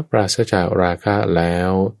เพราะปราศจากราคะแล้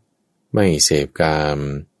วไม่เสพกาม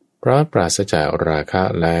เพราะปราศจากราคะ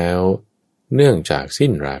แล้วเนื่องจากสิ้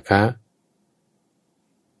นราคะ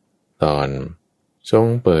ตอนทรง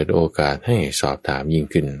เปิดโอกาสให้สอบถามยิ่ง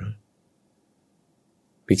ขึ้น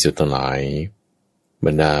ภิกษุทั้งหลายบ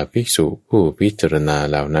รรดาภิกษุผู้พิจารณา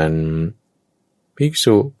เหล่านั้นภิก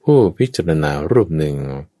ษุผู้พิจารณารูปหนึ่ง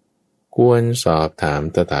ควรสอบถาม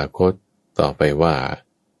ตถาคตต่อไปว่า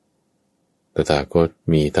ตถาคต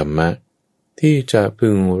มีธรรมะที่จะพึ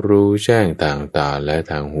งรู้แจ้งทางตาและ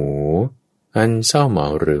ทางหูอันเศร้าหมอ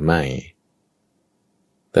งหรือไม่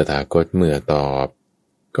ตถาคตเมื่อตอบ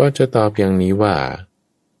ก็จะตอบอย่างนี้ว่า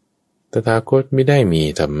ตถาคตไม่ได้มี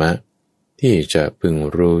ธรรมะที่จะพึง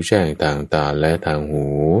รู้แจ้งทางตาและทางหู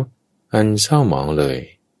อันเศร้าหมองเลย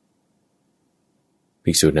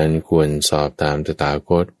ภิกษุนั้นควรสอบถามตถา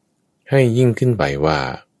คตให้ยิ่งขึ้นไปว่า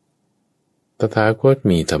ตถาคต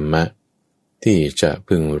มีธรรมะที่จะ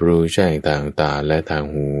พึงรู้แจ้งทางตาและทาง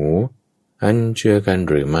หูอันเชื่อกัน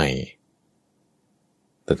หรือไม่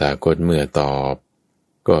ตถาคตเมื่อตอบ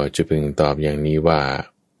ก็จะพึงตอบอย่างนี้ว่า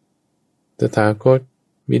ตถาคต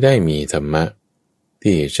ไม่ได้มีธรรมะ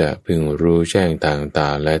ที่จะพึงรู้แจ้งทางตา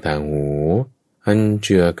และทางหูอันเ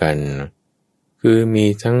ชื่อกันคือมี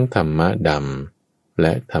ทั้งธรรมะดำแล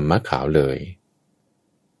ะธรรมะขาวเลย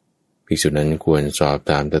ภิกษุนั้นควรสอบ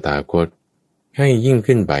ตามตถาคตให้ยิ่ง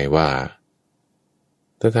ขึ้นไปว่า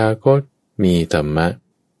ตถาคตมีธรรมะ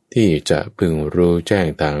ที่จะพึงรู้แจ้ง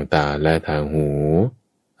ทางตาและทางหู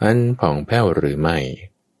อันผ่องแผ้วหรือไม่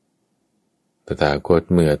ตถาคต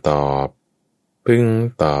เมื่อตอบพึง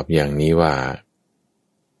ตอบอย่างนี้ว่า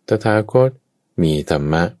ตถาคตมีธรร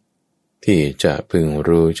มะที่จะพึง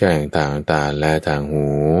รู้แจ้งทางตาและทางหู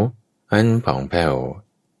อันผ่องแผ้ว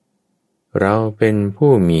เราเป็น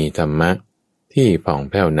ผู้มีธรรมะที่ผ่อง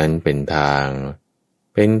แผ้วนั้นเป็นทาง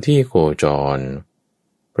เป็นที่โคจร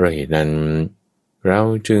เพราะเหตุนั้นเรา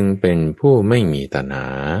จึงเป็นผู้ไม่มีตัณหา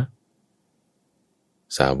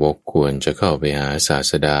สาวกควรจะเข้าไปหาศา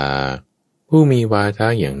สดาผู้มีวาทะ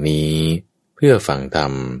อย่างนี้เพื่อฟังธรร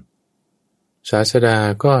มศาสดา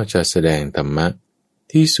ก็จะแสดงธรรมะ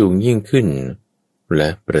ที่สูงยิ่งขึ้นและ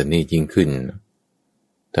ประณีตยิ่งขึ้น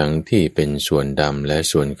ทั้งที่เป็นส่วนดำและ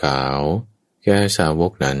ส่วนขาวแก่สาว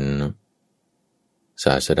กนั้นศ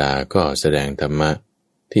าสดาก็แสดงธรรมะ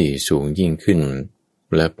ที่สูงยิ่งขึ้น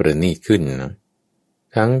และประณีตขึ้น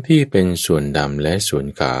ทั้งที่เป็นส่วนดำและส่วน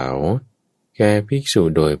ขาวแก่ภิกษุ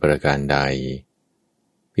โดยประการใด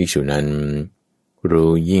ภิกษุนั้น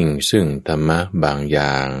รู้ยิ่งซึ่งธรรมะบางอย่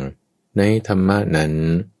างในธรรมะนั้น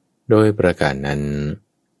โดยประการนั้น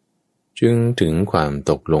จึงถึงความ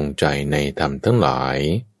ตกลงใจในธรรมทั้งหลาย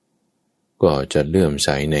ก็จะเลื่อมใส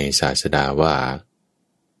ในศาสดาว่า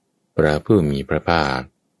พระผู้มีพระภาค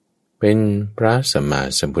เป็นพระสัมมา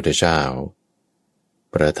สัมพุทธเจ้า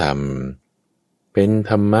พระธรรมเป็น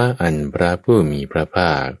ธรรมะอันพระผู้มีพระภ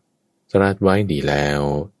าคตรัสไว้ดีแล้ว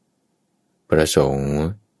พระสงฆ์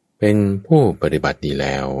เป็นผู้ปฏิบัติดีแ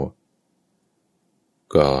ล้ว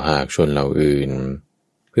ก็หากชนเหล่าอื่น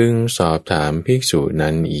พึงสอบถามภิกษุ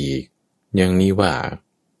นั้นอีกอย่างนี้ว่า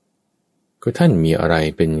ก็ท่านมีอะไร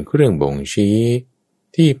เป็นเครื่องบ่งชี้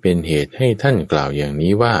ที่เป็นเหตุให้ท่านกล่าวอย่าง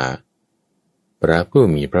นี้ว่าพระผู้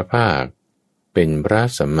มีพระภาคเป็นพระ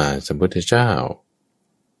สัมมาสัมพุทธเจ้า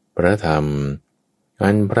พระธรรมอั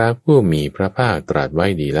นพระผู้มีพระภาคตรัสไว้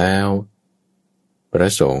ดีแล้วพระ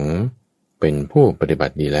สงฆ์เป็นผู้ปฏิบั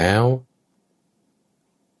ติดีแล้ว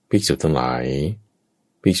ภิกษุทั้งหลาย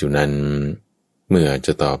ภิกษุนั้นเมื่อจ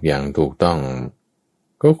ะตอบอย่างถูกต้อง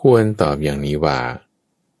ก็ควรตอบอย่างนี้ว่า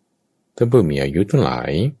ท่านผู้มีอายุทั้งหลา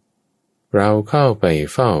ยเราเข้าไป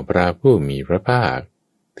เฝ้าพระผู้มีพระภาค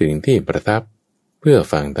ถึงที่ประทับเพื่อ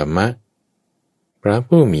ฟังธรรมะพระ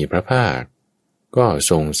ผู้มีพระภาคก็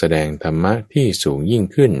ทรงแสดงธรรมะที่สูงยิ่ง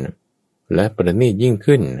ขึ้นและประณีตยิ่ง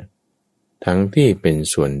ขึ้นทั้งที่เป็น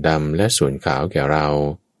ส่วนดำและส่วนขาวแก่เรา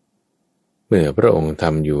เมื่อพระองค์ท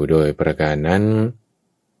ำอยู่โดยประการนั้น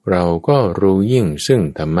เราก็รู้ยิ่งซึ่ง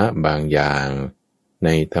ธรรมะบางอย่างใน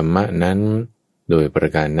ธรรมะนั้นโดยประ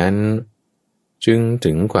การนั้นจึง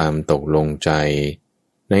ถึงความตกลงใจ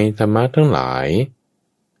ในธรรมะทั้งหลาย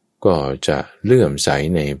ก็จะเลื่อมใส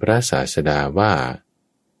ในพระศาสดาว่า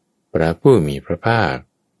พระผู้มีพระภาค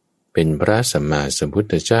เป็นพระสัมมาสัมพุท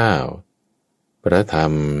ธเจ้าพระธรร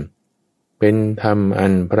มเป็นธรรมอั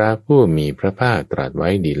นพระผู้มีพระภาคตรัสไว้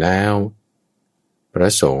ดีแล้วพระ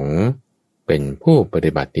สงฆ์เป็นผู้ป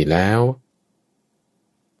ฏิบัติดีแล้ว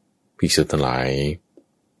ภิกษุทั้งหลาย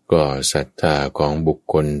ก็ศรัทธาของบุค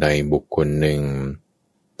คลใดบุคคลหนึ่ง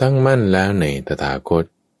ตั้งมั่นแล้วในตถาคต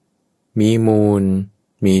มีมูล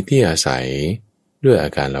มีที่อาศัยด้วยอา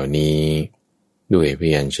การเหล่านี้ด้วยพ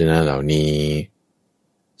ยัญชนะเหล่านี้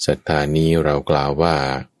ศรัทธานี้เรากล่าวว่า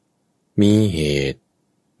มีเหตุ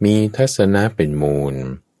มีทัศนะเป็นมูล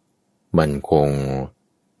มั่นคง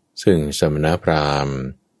ซึ่งสมณพราหมณ์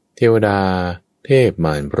เทวดาเทพม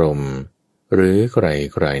ารพรหมหรือใ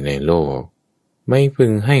ครๆในโลกไม่พึ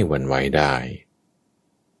งให้หวั่นไหวได้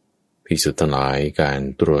ภิกษุทั้งหลายการ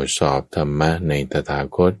ตรวจสอบธรรมะในตถา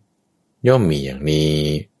คตย่อมมีอย่างนี้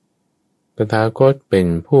ตถาคตเป็น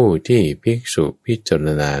ผู้ที่ภิกษุพิจาร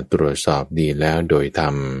ณาตรวจสอบดีแล้วโดยธรร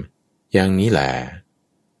มอย่างนี้แหละ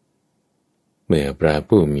เมื่อพระ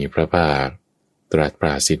ผู้มีพระภาคตรัสปร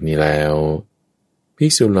าศิทธินี้แล้วภิ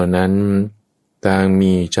กษุเหล่านั้นต่าง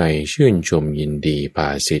มีใจชื่นชมยินดีภา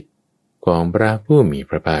สิทธิ์ของพระผู้มี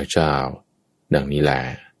พระภาคเจ้าดังนี้แหละ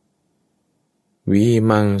วิ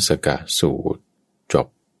มังสกสูตรจบ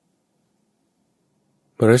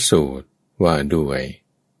พระสูตรว่าด้วย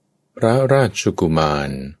พระราชกุมาร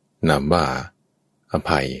นามว่าอ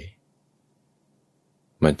ภัย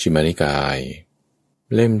มัชฌิมานิกาย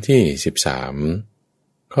เล่มที่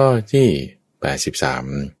13ข้อที่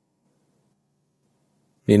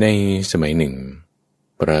83ในสมัยหนึ่ง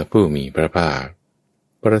พระผู้มีพระภาค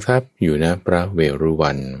ประทับอยู่ณพระเวรุ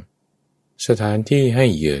วันสถานที่ให้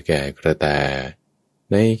เหยื่อแก่กระแต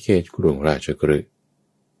ในเขตกรุงราชคฤห์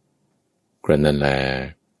กระนั้นแล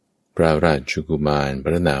พระราชกุมารพ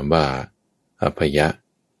ระนามว่าอภยะ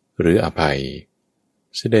หรืออภัย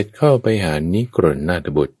เสด็จเข้าไปหานิกรณนาถ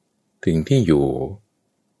บุตรถึงที่อยู่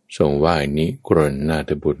ทรงไหว้นิกรณนา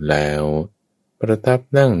ถบุตรแล้วประทับ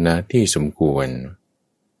นั่งณที่สมควร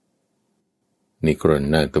นิกรณ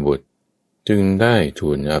นาถบุตรจึงได้ทู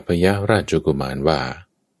ลอภยราชกุมารว่า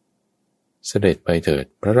เสด็จไปเถิด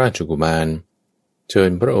พระราชกุมารเชิ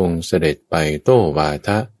ญพระองค์เสด็จไปโต้วาท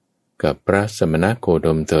ะกับพระสมณโคด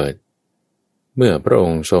มเถิด เมื่อพระอ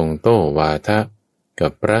งค์ทรงโต้วาทะกั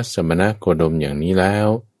บพระสมณโคดมอย่างนี้แล้ว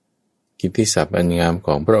กิตติศัพท์อันงามข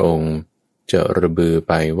องพระองค์จะระบือ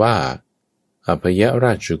ไปว่าอภยร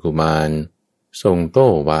าชกุมารทรงโต้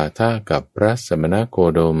วาทะกับพระสมณโค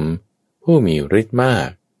ดมผู้มีฤทธิ์มาก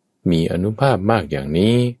มีอานุภาพมากอย่าง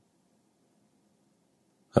นี้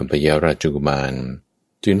อภยราชกุมาร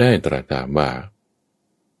จึงได้ตรัสถามว่า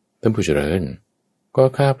ท่านผู้เจริญก็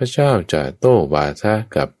ข้าพเจ้าจะโต้วาทะ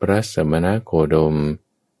กับพระสมณโคดม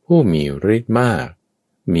ผู้มีฤทธิ์มาก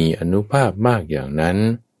มีอานุภาพมากอย่างนั้น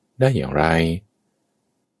ได้อย่างไร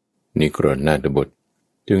นิครนนาถบุตร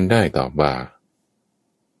จึงได้ตอบว่า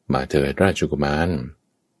มาเถิดราชกุมาร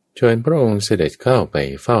เชิญพระองค์เสด็จเข้าไป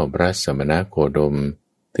เฝ้าพระสมณโคดม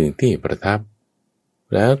ถึงที่ประทับ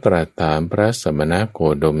แล้วตรัสถามพระสมณโค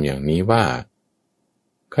ดมอย่างนี้ว่า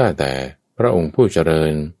ข้าแต่พระองค์ผู้เจริ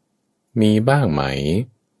ญมีบ้างไหม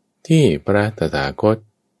ที่พระตถาคต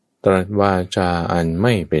ตรัสวาจาอันไ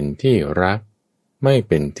ม่เป็นที่รักไม่เ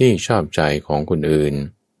ป็นที่ชอบใจของคนอื่น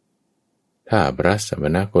ถ้าพระสม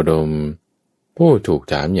ณโคดมผู้ถูก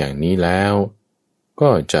ถามอย่างนี้แล้ว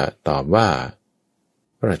ก็จะตอบว่า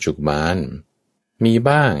พระจุกมารมี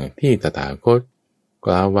บ้างที่ตถาคตก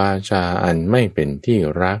ล่าววาจาอันไม่เป็นที่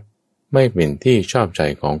รักไม่เป็นที่ชอบใจ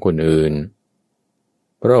ของคนอื่น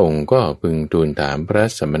พระองค์ก็พึงทูลถามพระ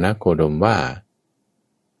สมณโคดมว่า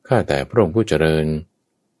ข้าแต่พระองค์ผู้เจริญ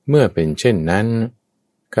เมื่อเป็นเช่นนั้น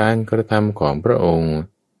การกระทำของพระองค์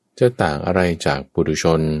จะต่างอะไรจากปุถุช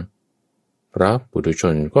นเพราะปุถุช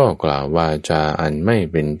นก็กล่าววาจาอันไม่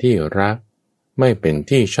เป็นที่รักไม่เป็น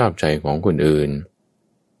ที่ชอบใจของคนอื่น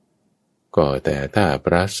ก็แต่ถ้าพ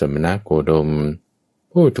ระสมณโคดม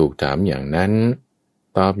ผู้ถูกถามอย่างนั้น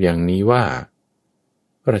ตอบอย่างนี้ว่า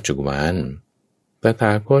พระจุกมารตถ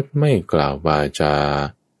าคตไม่กล่าววาจา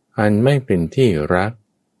อันไม่เป็นที่รัก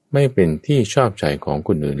ไม่เป็นที่ชอบใจของค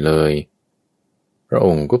นอื่นเลยพระอ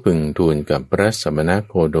งค์ก็พึงทูลกับพระสมณ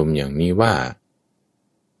โคดมอย่างนี้ว่า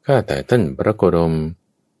ข้าแต่ท่านพระโคดม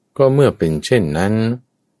ก็เมื่อเป็นเช่นนั้น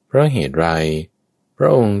เพราะเหตุไรพระ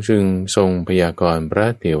องค์จึงทรงพยากรณ์พระ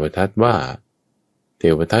เทวทัตว่าเท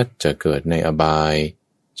วทัตจะเกิดในอบาย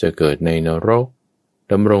จะเกิดในนรก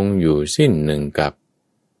ดำรงอยู่สิ้นหนึ่งกับ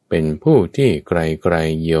เป็นผู้ที่ไกล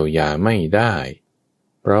ๆเยียวยาไม่ได้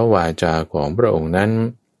เพราะวาจาของพระองค์นั้น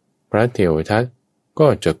พระเทวทัตก็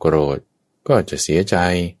จะโกรธก็จะเสียใจ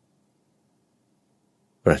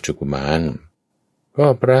พระจุกุมารก็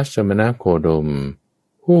พระสมณโคดม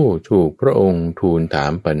ผู้ถูกพระองค์ทูลถา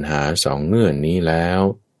มปัญหาสองเงื่อนนี้แล้ว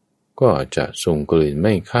ก็จะทรงกลืนไ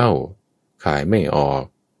ม่เข้าขายไม่ออก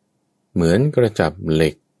เหมือนกระจับเหล็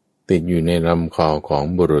กติดอยู่ในลำคอของ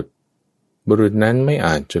บุรุษนั้นไม่อ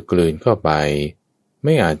าจจะกลืนเข้าไปไ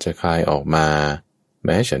ม่อาจจะคายออกมาแ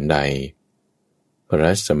ม้ฉันใดพร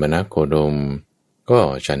ะสมณโคดมก็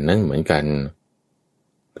ฉันนั้นเหมือนกัน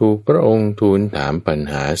ถูกพระองค์ทูลถามปัญ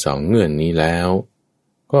หาสองเงื่อนนี้แล้ว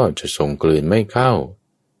ก็จะทรงกลืนไม่เข้า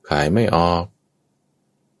ขายไม่ออก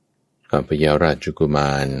อภยราชกุม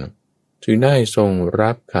ารจึงได้ทรง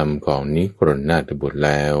รับคำของนิครนนาถบุตรแ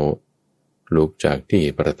ล้วลุกจากที่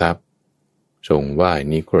ประทับทรงไหว้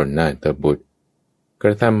นิครนนาถบุตรกร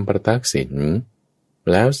ะทำประทักษิณ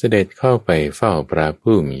แล้วเสด็จเข้าไปเฝ้าพระ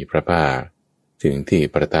ผู้มีพระภาคถึงที่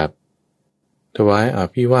ประทับถวายอ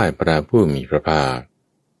ภิวาทพระผู้มีพระภาค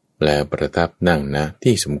แล้วประทับนั่งณ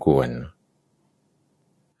ที่สมควร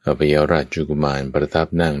อภยราชกุมารประทับ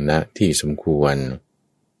นั่งณที่สมควร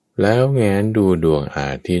แล้วแงนดูดวงอา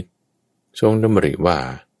ทิตย์ทรงดำริว่า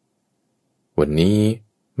วันนี้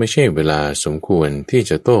ไม่ใช่เวลาสมควรที่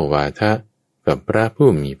จะโต้วาทะกับพระผู้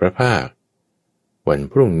มีพระภาควัน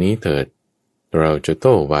พรุ่งนี้เถิดเราจะโ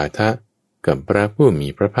ต้วาทะกับพระผู้มี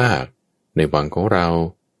พระภาคในวังของเรา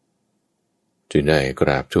จึงได้กร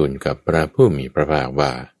าบทูลกับพระผู้มีพระภาคว่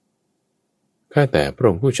าข้าแต่พระอ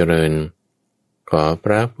งค์ผู้เจริญขอพ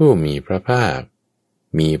ระผู้มีพระภาค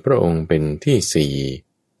มีพระองค์เป็นที่สี่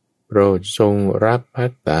โปรดทรงรับภั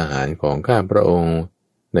ตตาหารของข้าพระองค์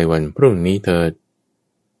ในวันพรุ่งนี้เถิด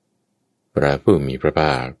พระผู้มีพระภ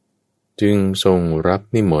าคจึงทรงรับ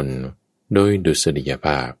นิมนต์โดยดุษฎียภ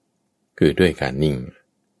าพคือด้วยการนิ่ง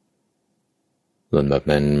ลำดับ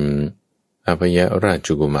นั้นอภยราช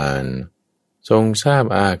กุมารทรงทราบ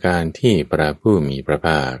อาการที่พระผู้มีพระภ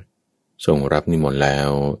าคทรงรับนิมนต์แล้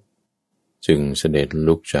วจึงเสด็จ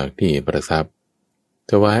ลุกจากที่ประทับ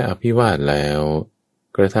ถวายอภิวาทแล้ว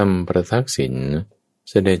กระทำประทักษิณ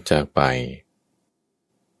เสด็จจากไป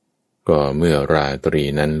ก็เมื่อราตรี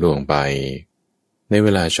นั้นล่วงไปในเว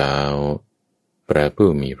ลาเช้าพระผู้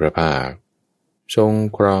มีพระภาคทรง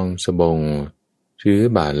ครองสบงถือ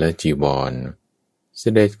บาทและจีวรเส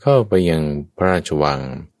ด็จเข้าไปยังพระราชวัง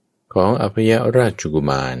ของอภยราชกุ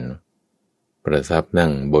มาร ประทับนั่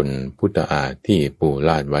งบนพุทธาฏที่ปูล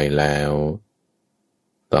าดไว้แล้ว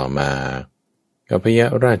ต่อมาอภัย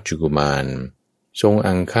ราชกุมารทรง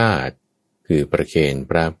อังคาดคือประเคน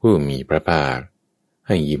พระผู้มีพระภาคใ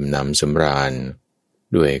ห้ยิ้มหนำสำราญ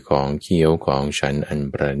ด้วยของเคี้ยวของฉันอัน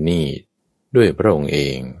ประณีตด้วยพระองค์เอ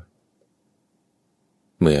ง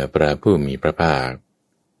เมื่อพระผู้มีพระภาค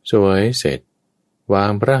เสวยเสร็จวา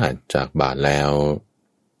งพระหัตถ์จากบาทแล้ว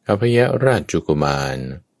อภัยราชกุมาร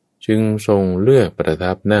จึงทรงเลือกประ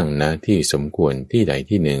ทับนั่งณที่สมควรที่ใด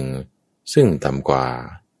ที่หนึ่งซึ่งต่ำกว่า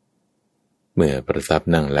เมื่อประทับ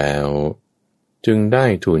นั่งแล้วจึงได้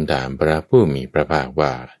ทูลถามพระผู้มีพระภาคว่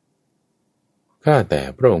าข้าแต่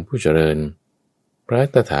พระองค์ผู้เจริญพระ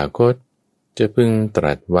ตถาคตจะพึงต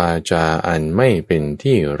รัสวาจาอันไม่เป็น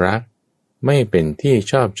ที่รักไม่เป็นที่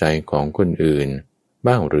ชอบใจของคนอื่น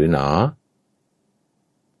บ้างหรือหนอ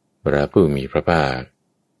พระผู้มีพระภาค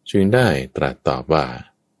จึงได้ตรัสตอบว่า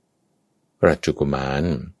ราชกุมาร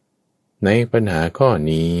ในปัญหาข้อ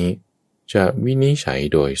นี้จะวินิจฉัย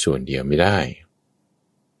โดยส่วนเดียวไม่ได้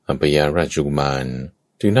อัปยราชกุมาร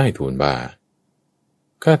จึงได้ทูลว่า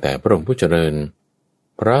ข้าแต่พระองค์ผู้เจริญ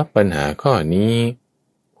เพราะปัญหาข้อนี้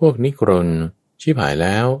พวกนิกรนชิบหายแ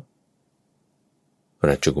ล้วร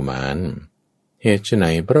าชกุมารเหตุไฉน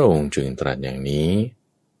พระองค์จึงตรัสอย่างนี้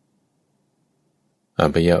อั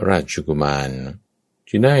ปยราชกุมาร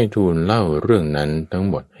จึงได้ทูลเล่าเรื่องนั้นทั้ง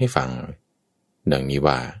หมดให้ฟังดังนี้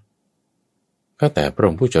ว่าข้าแต่พระอ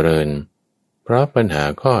งค์ผู้เจริญเพราะปัญหา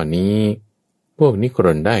ข้อนี้พวกนิกร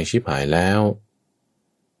นได้ชิบหายแล้ว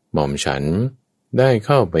หม่อมฉันได้เ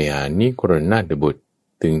ข้าไปหานิกรนาถบุตร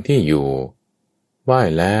ถึงที่อยู่ไหว้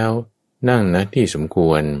แล้วนั่งณที่สมค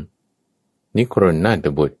วรนิกรนาถ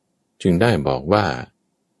บุตรจึงได้บอกว่า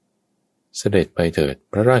เสด็จไปเถิด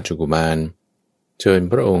พระราชกุมารเชิญ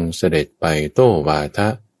พระองค์เสด็จไปโต้วาทะ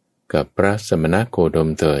กับพระสมณโคดม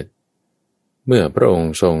เถิดเมื่อพระอง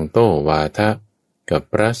ค์ทรงโต้วาทะกับ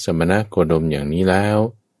พระสมณโคดมอย่างนี้แล้ว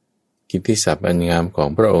กิตติศัพท์อันงามของ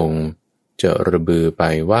พระองค์จะระบือไป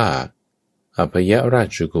ว่าอภัยรา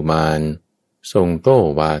ชกุมารทรงโต้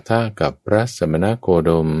วาทะกับพระสมณโค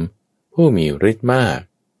ดมผู้มีฤทธิ์มาก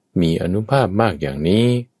มีอานุภาพมากอย่างนี้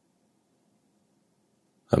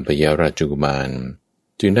อภัยราชกุมาร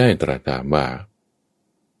จึงได้ตรัสถามว่า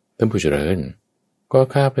ท่านผู้เจริญก็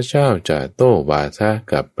ข้าพเจ้าจะโต้วาทะ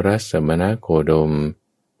กับพระสมณโคดม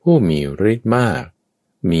ผู้มีฤทธิ์มาก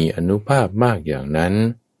มีอานุภาพมากอย่างนั้น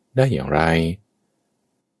ได้อย่างไร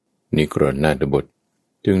นิกรนาถบุตร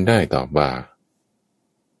จึงได้ตอบว่า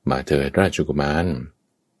มาเถิดราชกุมาร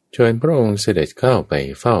เชิญพระองค์เสด็จเข้าไป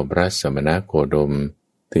เฝ้าพระสมณโคดม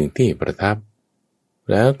ถึงที่ประทับ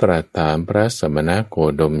แล้วตรัสถามพระสมณโค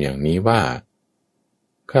ดมอย่างนี้ว่า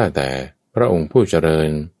ข้าแต่พระองค์ผู้เจริ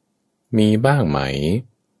ญมีบ้างไหม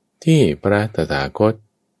ที่พระตถาคต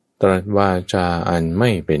ตรัสวาจาอันไ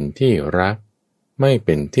ม่เป็นที่รักไม่เ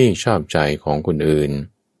ป็นที่ชอบใจของคนอื่น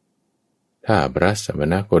ถ้าพระสม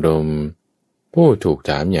ณโคดมผู้ถูก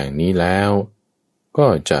ถามอย่างนี้แล้วก็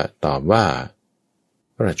จะตอบว่า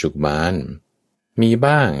ราชกุมารมี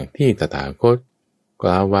บ้างที่ตถาคตก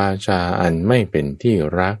ล่าววาจาอันไม่เป็นที่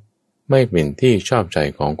รักไม่เป็นที่ชอบใจ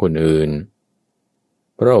ของคนอื่น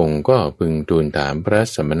พระองค์ก็พึงทูลถามพระ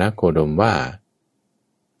สมณโคดมว่า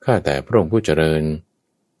ข้าแต่พระองค์ผู้เจริญ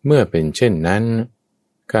เมื่อเป็นเช่นนั้น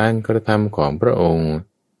การกระทำของพระองค์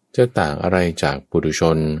จะต่างอะไรจากปุถุช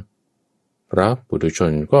นเพราะปุถุช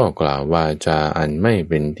นก็กล่าววาจาอันไม่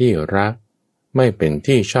เป็นที่รักไม่เป็น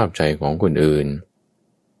ที่ชอบใจของคนอื่น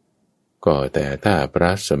ก็แต่ถ้าพร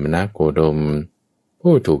ะสมณโคดม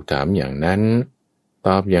ผู้ถูกถามอย่างนั้นต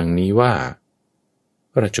อบอย่างนี้ว่า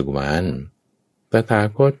ราชกุมารตถา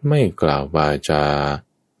คตไม่กล่าววาจา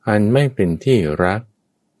อันไม่เป็นที่รัก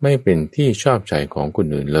ไม่เป็นที่ชอบใจของคน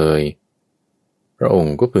อื่นเลยพระอง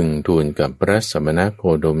ค์ก็พึงทูลกับพระสมณโค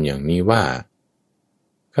ดมอย่างนี้ว่า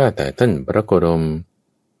ข้าแต่ท่านพระโคดม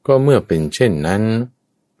ก็เมื่อเป็นเช่นนั้น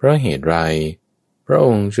เพราะเหตุไรพระอ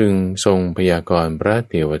งค์จึงทรงพยากรณ์พระ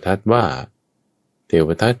เทวทัตว่าเทว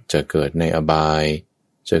ทัตจะเกิดในอบาย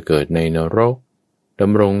จะเกิดในนรกด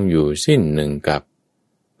ำรงอยู่สิ้นหนึ่งกับ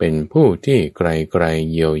เป็นผู้ที่ไกลๆ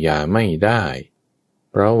เยียวยาไม่ได้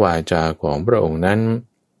เพราะวาจาของพระองค์นั้น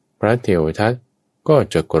พระเทวทัตก็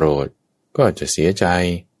จะโกรธก็จะเสียใจ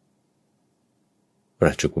ร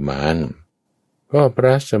าชกุมารก็พร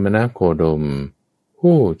ะสมณโคดม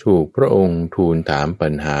ผู้ถูกพระองค์ทูลถามปั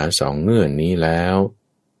ญหาสองเงื่อนนี้แล้ว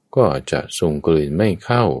ก็จะทรงกลืนไม่เ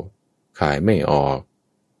ข้าขายไม่ออก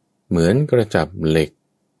เหมือนกระจับเหล็ก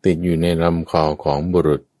ติดอยู่ในลำคอของบุ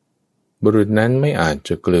รุษนั้นไม่อาจจ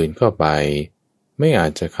ะกลืนเข้าไปไม่อา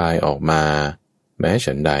จจะคายออกมาแม้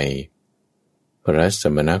ฉันใดพระส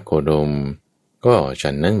มณโคดมก็ฉั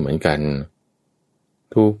นนั้นเหมือนกัน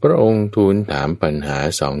ถูกพระองค์ทูลถามปัญหา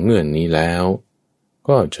สองเงื่อนนี้แล้ว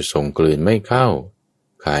ก็จะทรงกลืนไม่เข้า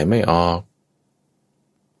ขายไม่ออก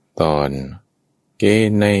ตอนเกณ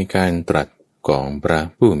ฑ์ในการตรัสของพระ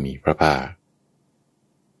ผู้มีพระภาค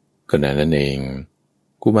ขณะนั้นเอง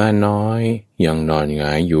กุมารน้อยยังนอนหง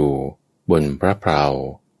ายอยู่บนพระเพลา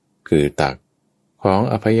คือตักของ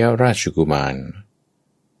อภัยราชกุมาร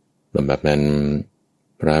ลำดับนั้น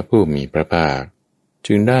พระผู้มีพระภาค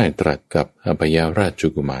จึงได้ตรัสกับอภัยราช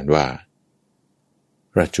กุมารว่า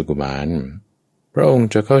ราชกุมารพระองค์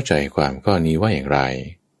จะเข้าใจความข้อนี้ว่าอย่างไร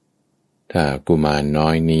ถ้ากุมารน้อ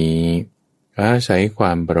ยนี้อาศัยคว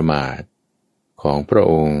ามประมาทของพระ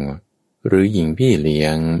องค์หรือหญิงพี่เลี้ย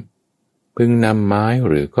งพึงนำไม้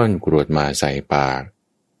หรือก้อนกรวดมาใส่ปาก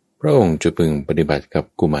พระองค์จะพึงปฏิบัติกับ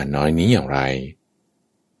กุมารน้อยนี้อย่างไร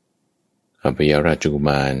อภัยราชกุ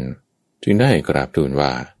มารจึงได้กราบทูลว่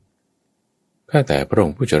าข้าแต่พระอง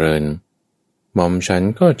ค์ผู้เจริญหม่อมฉัน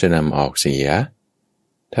ก็จะนำออกเสีย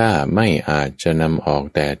ถ้าไม่อาจจะนำออก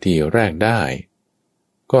แต่ทีแรกได้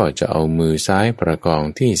ก็จะเอามือซ้ายประคอง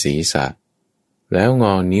ที่ศีรษะแล้วง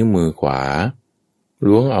อนิ้วมือขวา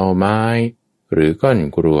ล้วงเอาไม้หรือก้อน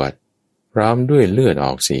กรวดพร้อมด้วยเลือดอ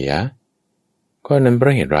อกเสียก็นั้นเพร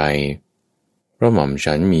าะเหตุไรเพราะหม่อม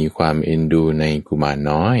ฉันมีความเอ็นดูในกุมาร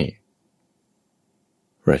น้อย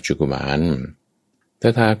ราชกุมารต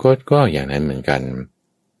ถาคตก็อย่างนั้นเหมือนกัน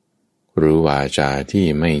รู้วาจาที่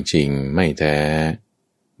ไม่จริงไม่แท้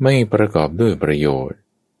ไม่ประกอบด้วยประโยชน์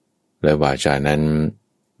และวาจานั้น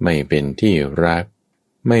ไม่เป็นที่รัก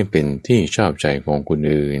ไม่เป็นที่ชอบใจของคน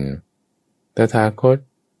อื่นตถาคต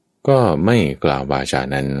ก็ไม่กล่าววาจา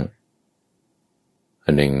นั้น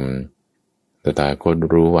อันหนึ่งตถาคต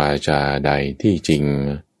รู้วาจาใดที่จริง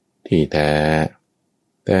ที่แท้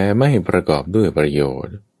แต่ไม่ประกอบด้วยประโยช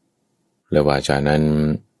น์และวาจานั้น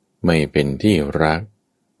ไม่เป็นที่รัก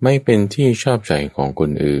ไม่เป็นที่ชอบใจของค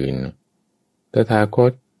นอื่นตถาค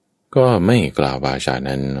ตก็ไม่กล่าววาจา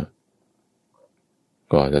นั้น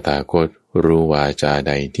ก็ตถาคตรู้วาจาใ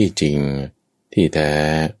ดที่จริงที่แท้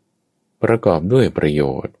ประกอบด้วยประโย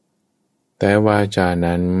ชน์แต่วาจา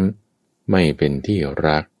นั้นไม่เป็นที่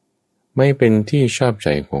รักไม่เป็นที่ชอบใจ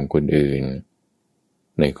ของคนอื่น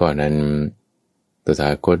ในข้อนั้นตถา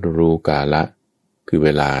คตรู้กาละคือเว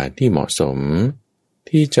ลาที่เหมาะสม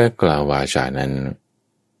ที่จะกล่าววาจานั้น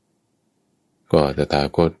ก็ตถา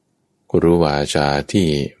คตรู้วาจาที่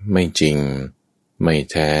ไม่จริงไม่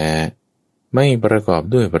แท้ไม่ประกอบ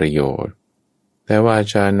ด้วยประโยชน์แต่วา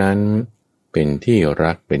จานั้นเป็นที่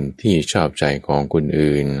รักเป็นที่ชอบใจของคน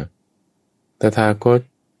อื่นตถาคต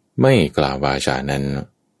ไม่กล่าววาจานั้น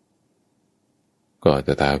ก็ต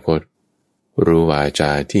ถาคตรู้วาจ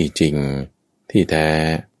าที่จริงที่แท้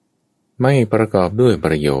ไม่ประกอบด้วยป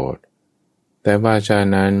ระโยชน์แต่วาจา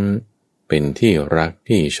นั้นเป็นที่รัก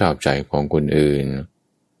ที่ชอบใจของคนอื่น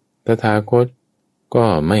ตถาคตก็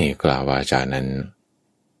ไม่กล่าววาจานั้น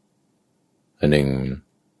อันหนึ่ง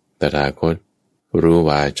ตถาคตรู้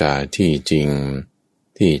วาจาที่จริง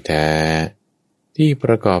ที่แท้ที่ป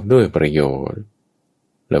ระกอบด้วยประโยชน์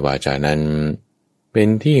และวาจานั้นเป็น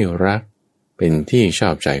ที่รักเป็นที่ชอ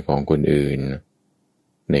บใจของคนอื่น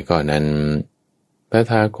ในข้อนั้นต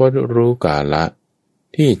ถาคตรู้กาละ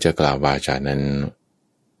ที่จะกล่าววาจานั้น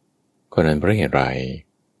ข้อนั้นเพราะเหตุไร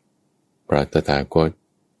เพราะตถาคต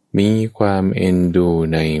มีความเอ็นดู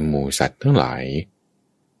ในหมู่สัตว์ทั้งหลาย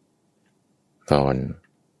ตอน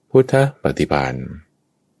พุทธปฏิภาณ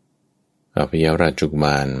อภัยราชกุม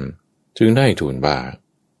ารจึงได้ทูลว่า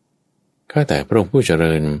ข้าแต่พระองค์ผู้เจ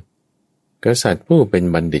ริญกษัตริย์ผู้เป็น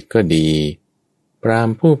บัณฑิตก็ดีพราหม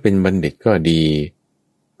ณ์ผู้เป็นบัณฑิตก็ดี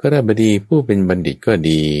ข้าราชบดีผู้เป็นบัณฑิตก็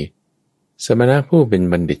ดีสมณะผู้เป็น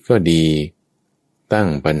บัณฑิตก็ดีตั้ง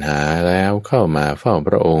ปัญหาแล้วเข้ามาเฝ้าพ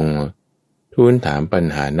ระองค์ทูลถามปัญ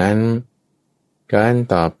หานั้นการ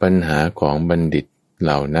ตอบปัญหาของบัณฑิตเห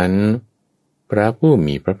ล่านั้นพระผู้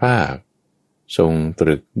มีพระภาคทรงต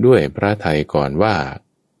รึกด้วยพระทัยก่อนว่า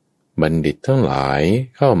บัณฑิตทั้งหลาย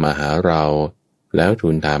เข้ามาหาเราแล้วทู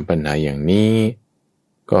ลถามปัญหาอย่างนี้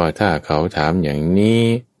ก็ถ้าเขาถามอย่างนี้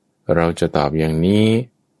เราจะตอบอย่างนี้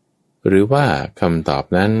หรือว่าคำตอบ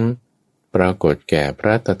นั้นปรากฏแก่พร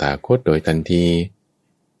ะตถาคตโดยทันที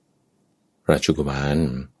ราชกุมาร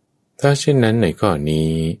ถ้าเช่นนั้นในข้อ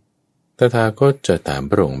นี้ตถาคตจะถาม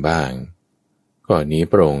พระองค์บ้างข้อนี้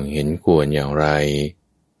พระองค์เห็นควรอย่างไร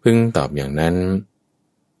พึงตอบอย่างนั้น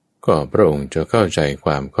ก็พระองค์จะเข้าใจค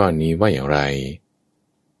วามข้อนี้ว่าอย่างไร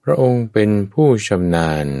พระองค์เป็นผู้ชำน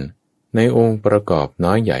าญในองค์ประกอบ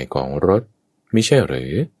น้อยใหญ่ของรถมิใช่หรื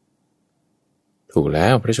อถูกแล้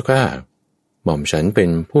วพระเจ้าข้าหม่อมฉันเป็น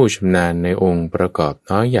ผู้ชำนาญในองค์ประกอบ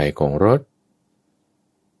น้อยใหญ่ของรถ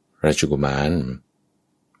ราชกุมาร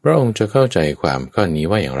พระองค์จะเข้าใจความข้อนี้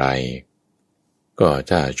ว่าอย่างไรก็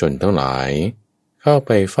ถ้าชนทั้งหลายเข้าไ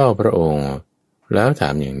ปเฝ้าพระองค์แล้วถา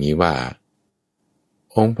มอย่างนี้ว่า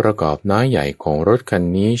องค์ประกอบน้อยใหญ่ของรถคัน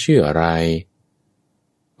นี้ชื่ออะไร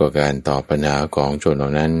ก็การตอบปัญหาของชนเหล่า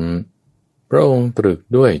นั้นพระองค์ตรึก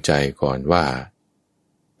ด้วยใจก่อนว่า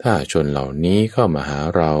ถ้าชนเหล่านี้เข้ามาหา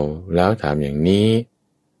เราแล้วถามอย่างนี้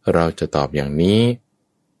เราจะตอบอย่างนี้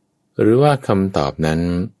หรือว่าคำตอบนั้น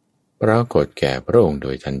ปรากฏแก่พระองค์โด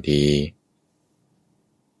ยทันที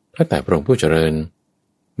พระแต่พระองค์ผู้เจริญ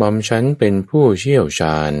หม่อมฉันเป็นผู้เชี่ยวช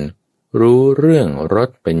าญรู้เรื่องรถ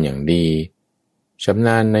เป็นอย่างดีชำน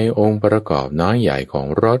าญในองค์ประกอบน้อยใหญ่ของ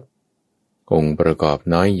รถองค์ประกอบ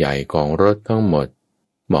น้อยใหญ่ของรถทั้งหมด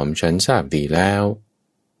หม่อมฉันทราบดีแล้ว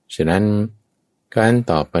ฉะนั้นการ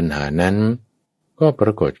ตอบปัญหานั้นก็ปร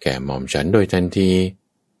ากฏแก่หม่อมฉันโดยทันที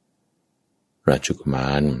ราชกุม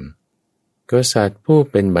ารกษัตริย์ผู้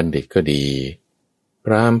เป็นบัณฑิตก็ดีพ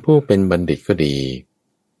ราหมณ์ผู้เป็นบัณฑิตก็ดี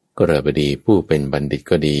กฤบดีผู้เป็นบัณฑิต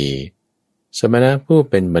ก็ดีสมณะผู้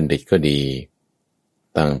เป็นบัณฑิตก็ดี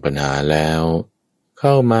ตั้งปัญหาแล้วเข้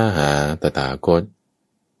ามาหาตถาคต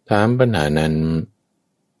ถามปัญหานั้น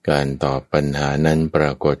การตอบปัญหานั้นปร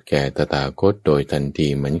ากฏแก่ตถาคตโดยทันที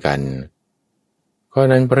เหมือนกันข้อ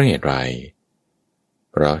นั้นเพราะเหตุไร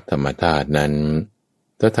เพราะธรรมธาตุนั้น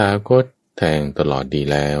ตถาคตแทงตลอดดี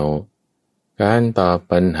แล้วการตอบ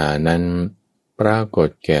ปัญหานั้นปรากฏ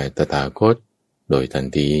แก่ตถาคตโดยทัน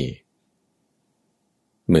ที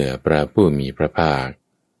เมื่อพระผู้มีพระภาค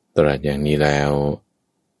ตรัสอย่างนี้แล้ว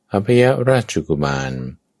อภัยราชกุมาร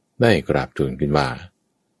ได้กราบทูลขึ้นว่า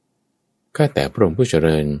ข้าแต่พระองค์ผู้เจ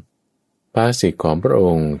ริญภาษิตของพระอ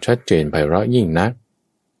งค์ชัดเจนไพเราะยิ่งนัก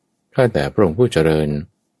ข้าแต่พระองค์ผู้เจริญ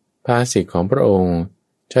ภาษิตของพระองค์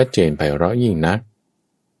ชัดเจนไพเราะยิ่งนัก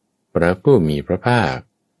พระผู้มีพระภาค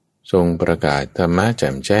ทรงประกาศธรรมะแจ่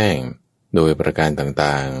มแจ้งโดยประการ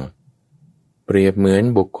ต่างๆเปรียบเหมือน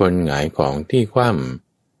บุคคลหงายของที่คว่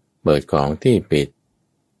ำเปิดของที่ปิด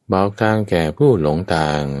บอกทางแก่ผู้หลงท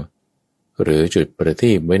างหรือจุดประ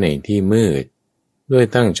ทีปไว้ในที่มืดด้วย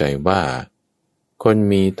ตั้งใจว่าคน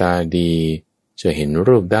มีตาดีจะเห็น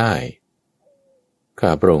รูปได้ข้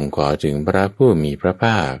าพระองค์ขอถึงพระผู้มีพระภ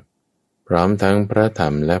าคพร้อมทั้งพระธรร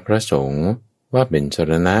มและพระสงฆ์ว่าเป็นส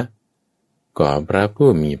รณะขอพระผู้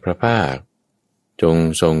มีพระภาคจง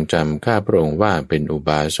ทรงจำข้าพระองค์ว่าเป็นอุบ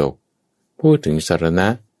าสกพูดถึงสรณะ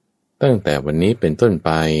ตั้งแต่วันนี้เป็นต้นไ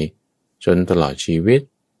ปจนตลอดชีวิต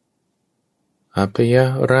อภัย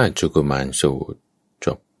ราชกุมารสูตรจ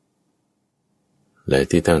บและ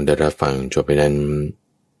ที่ท่านได้รับฟังจบไปนั้น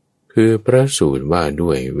คือพระสูตรว่าด้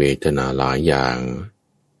วยเวทนาหลายอย่าง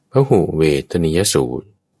พหุเวทนิยสูตร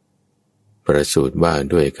พระสูตรว่า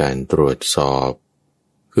ด้วยการตรวจสอบ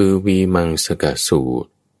คือวีมังสกสูต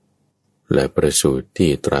รและประสูตร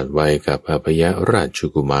ที่ตรัสไว้กับอภัยราช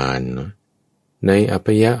กุมารในอ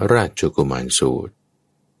ภัยราชกุมารสูตร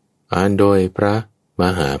อ่านโดยพระม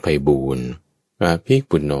หาไพบูลย์อาภิ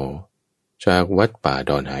ปุณโญจากวัดป่า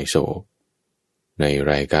ดอนหายโศกใน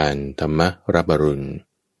รายการธรรมรับอรุณ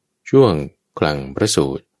ช่วงคลังพระสู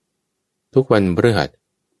ตรทุกวันพฤหัส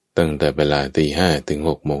ตั้งแต่เวลา 5:00 ถึง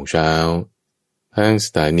 6:00 เช้าทางส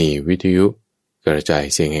ถานีวิทยุกระจาย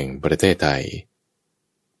เสียงแห่งประเทศไทย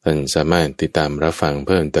ท่านสามารถติดตามรับฟังเ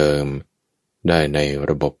พิ่มเติมได้ใน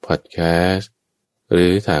ระบบพอดแคสต์หรื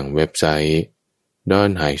อทางเว็บไซต์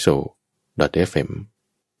donhaiso.fm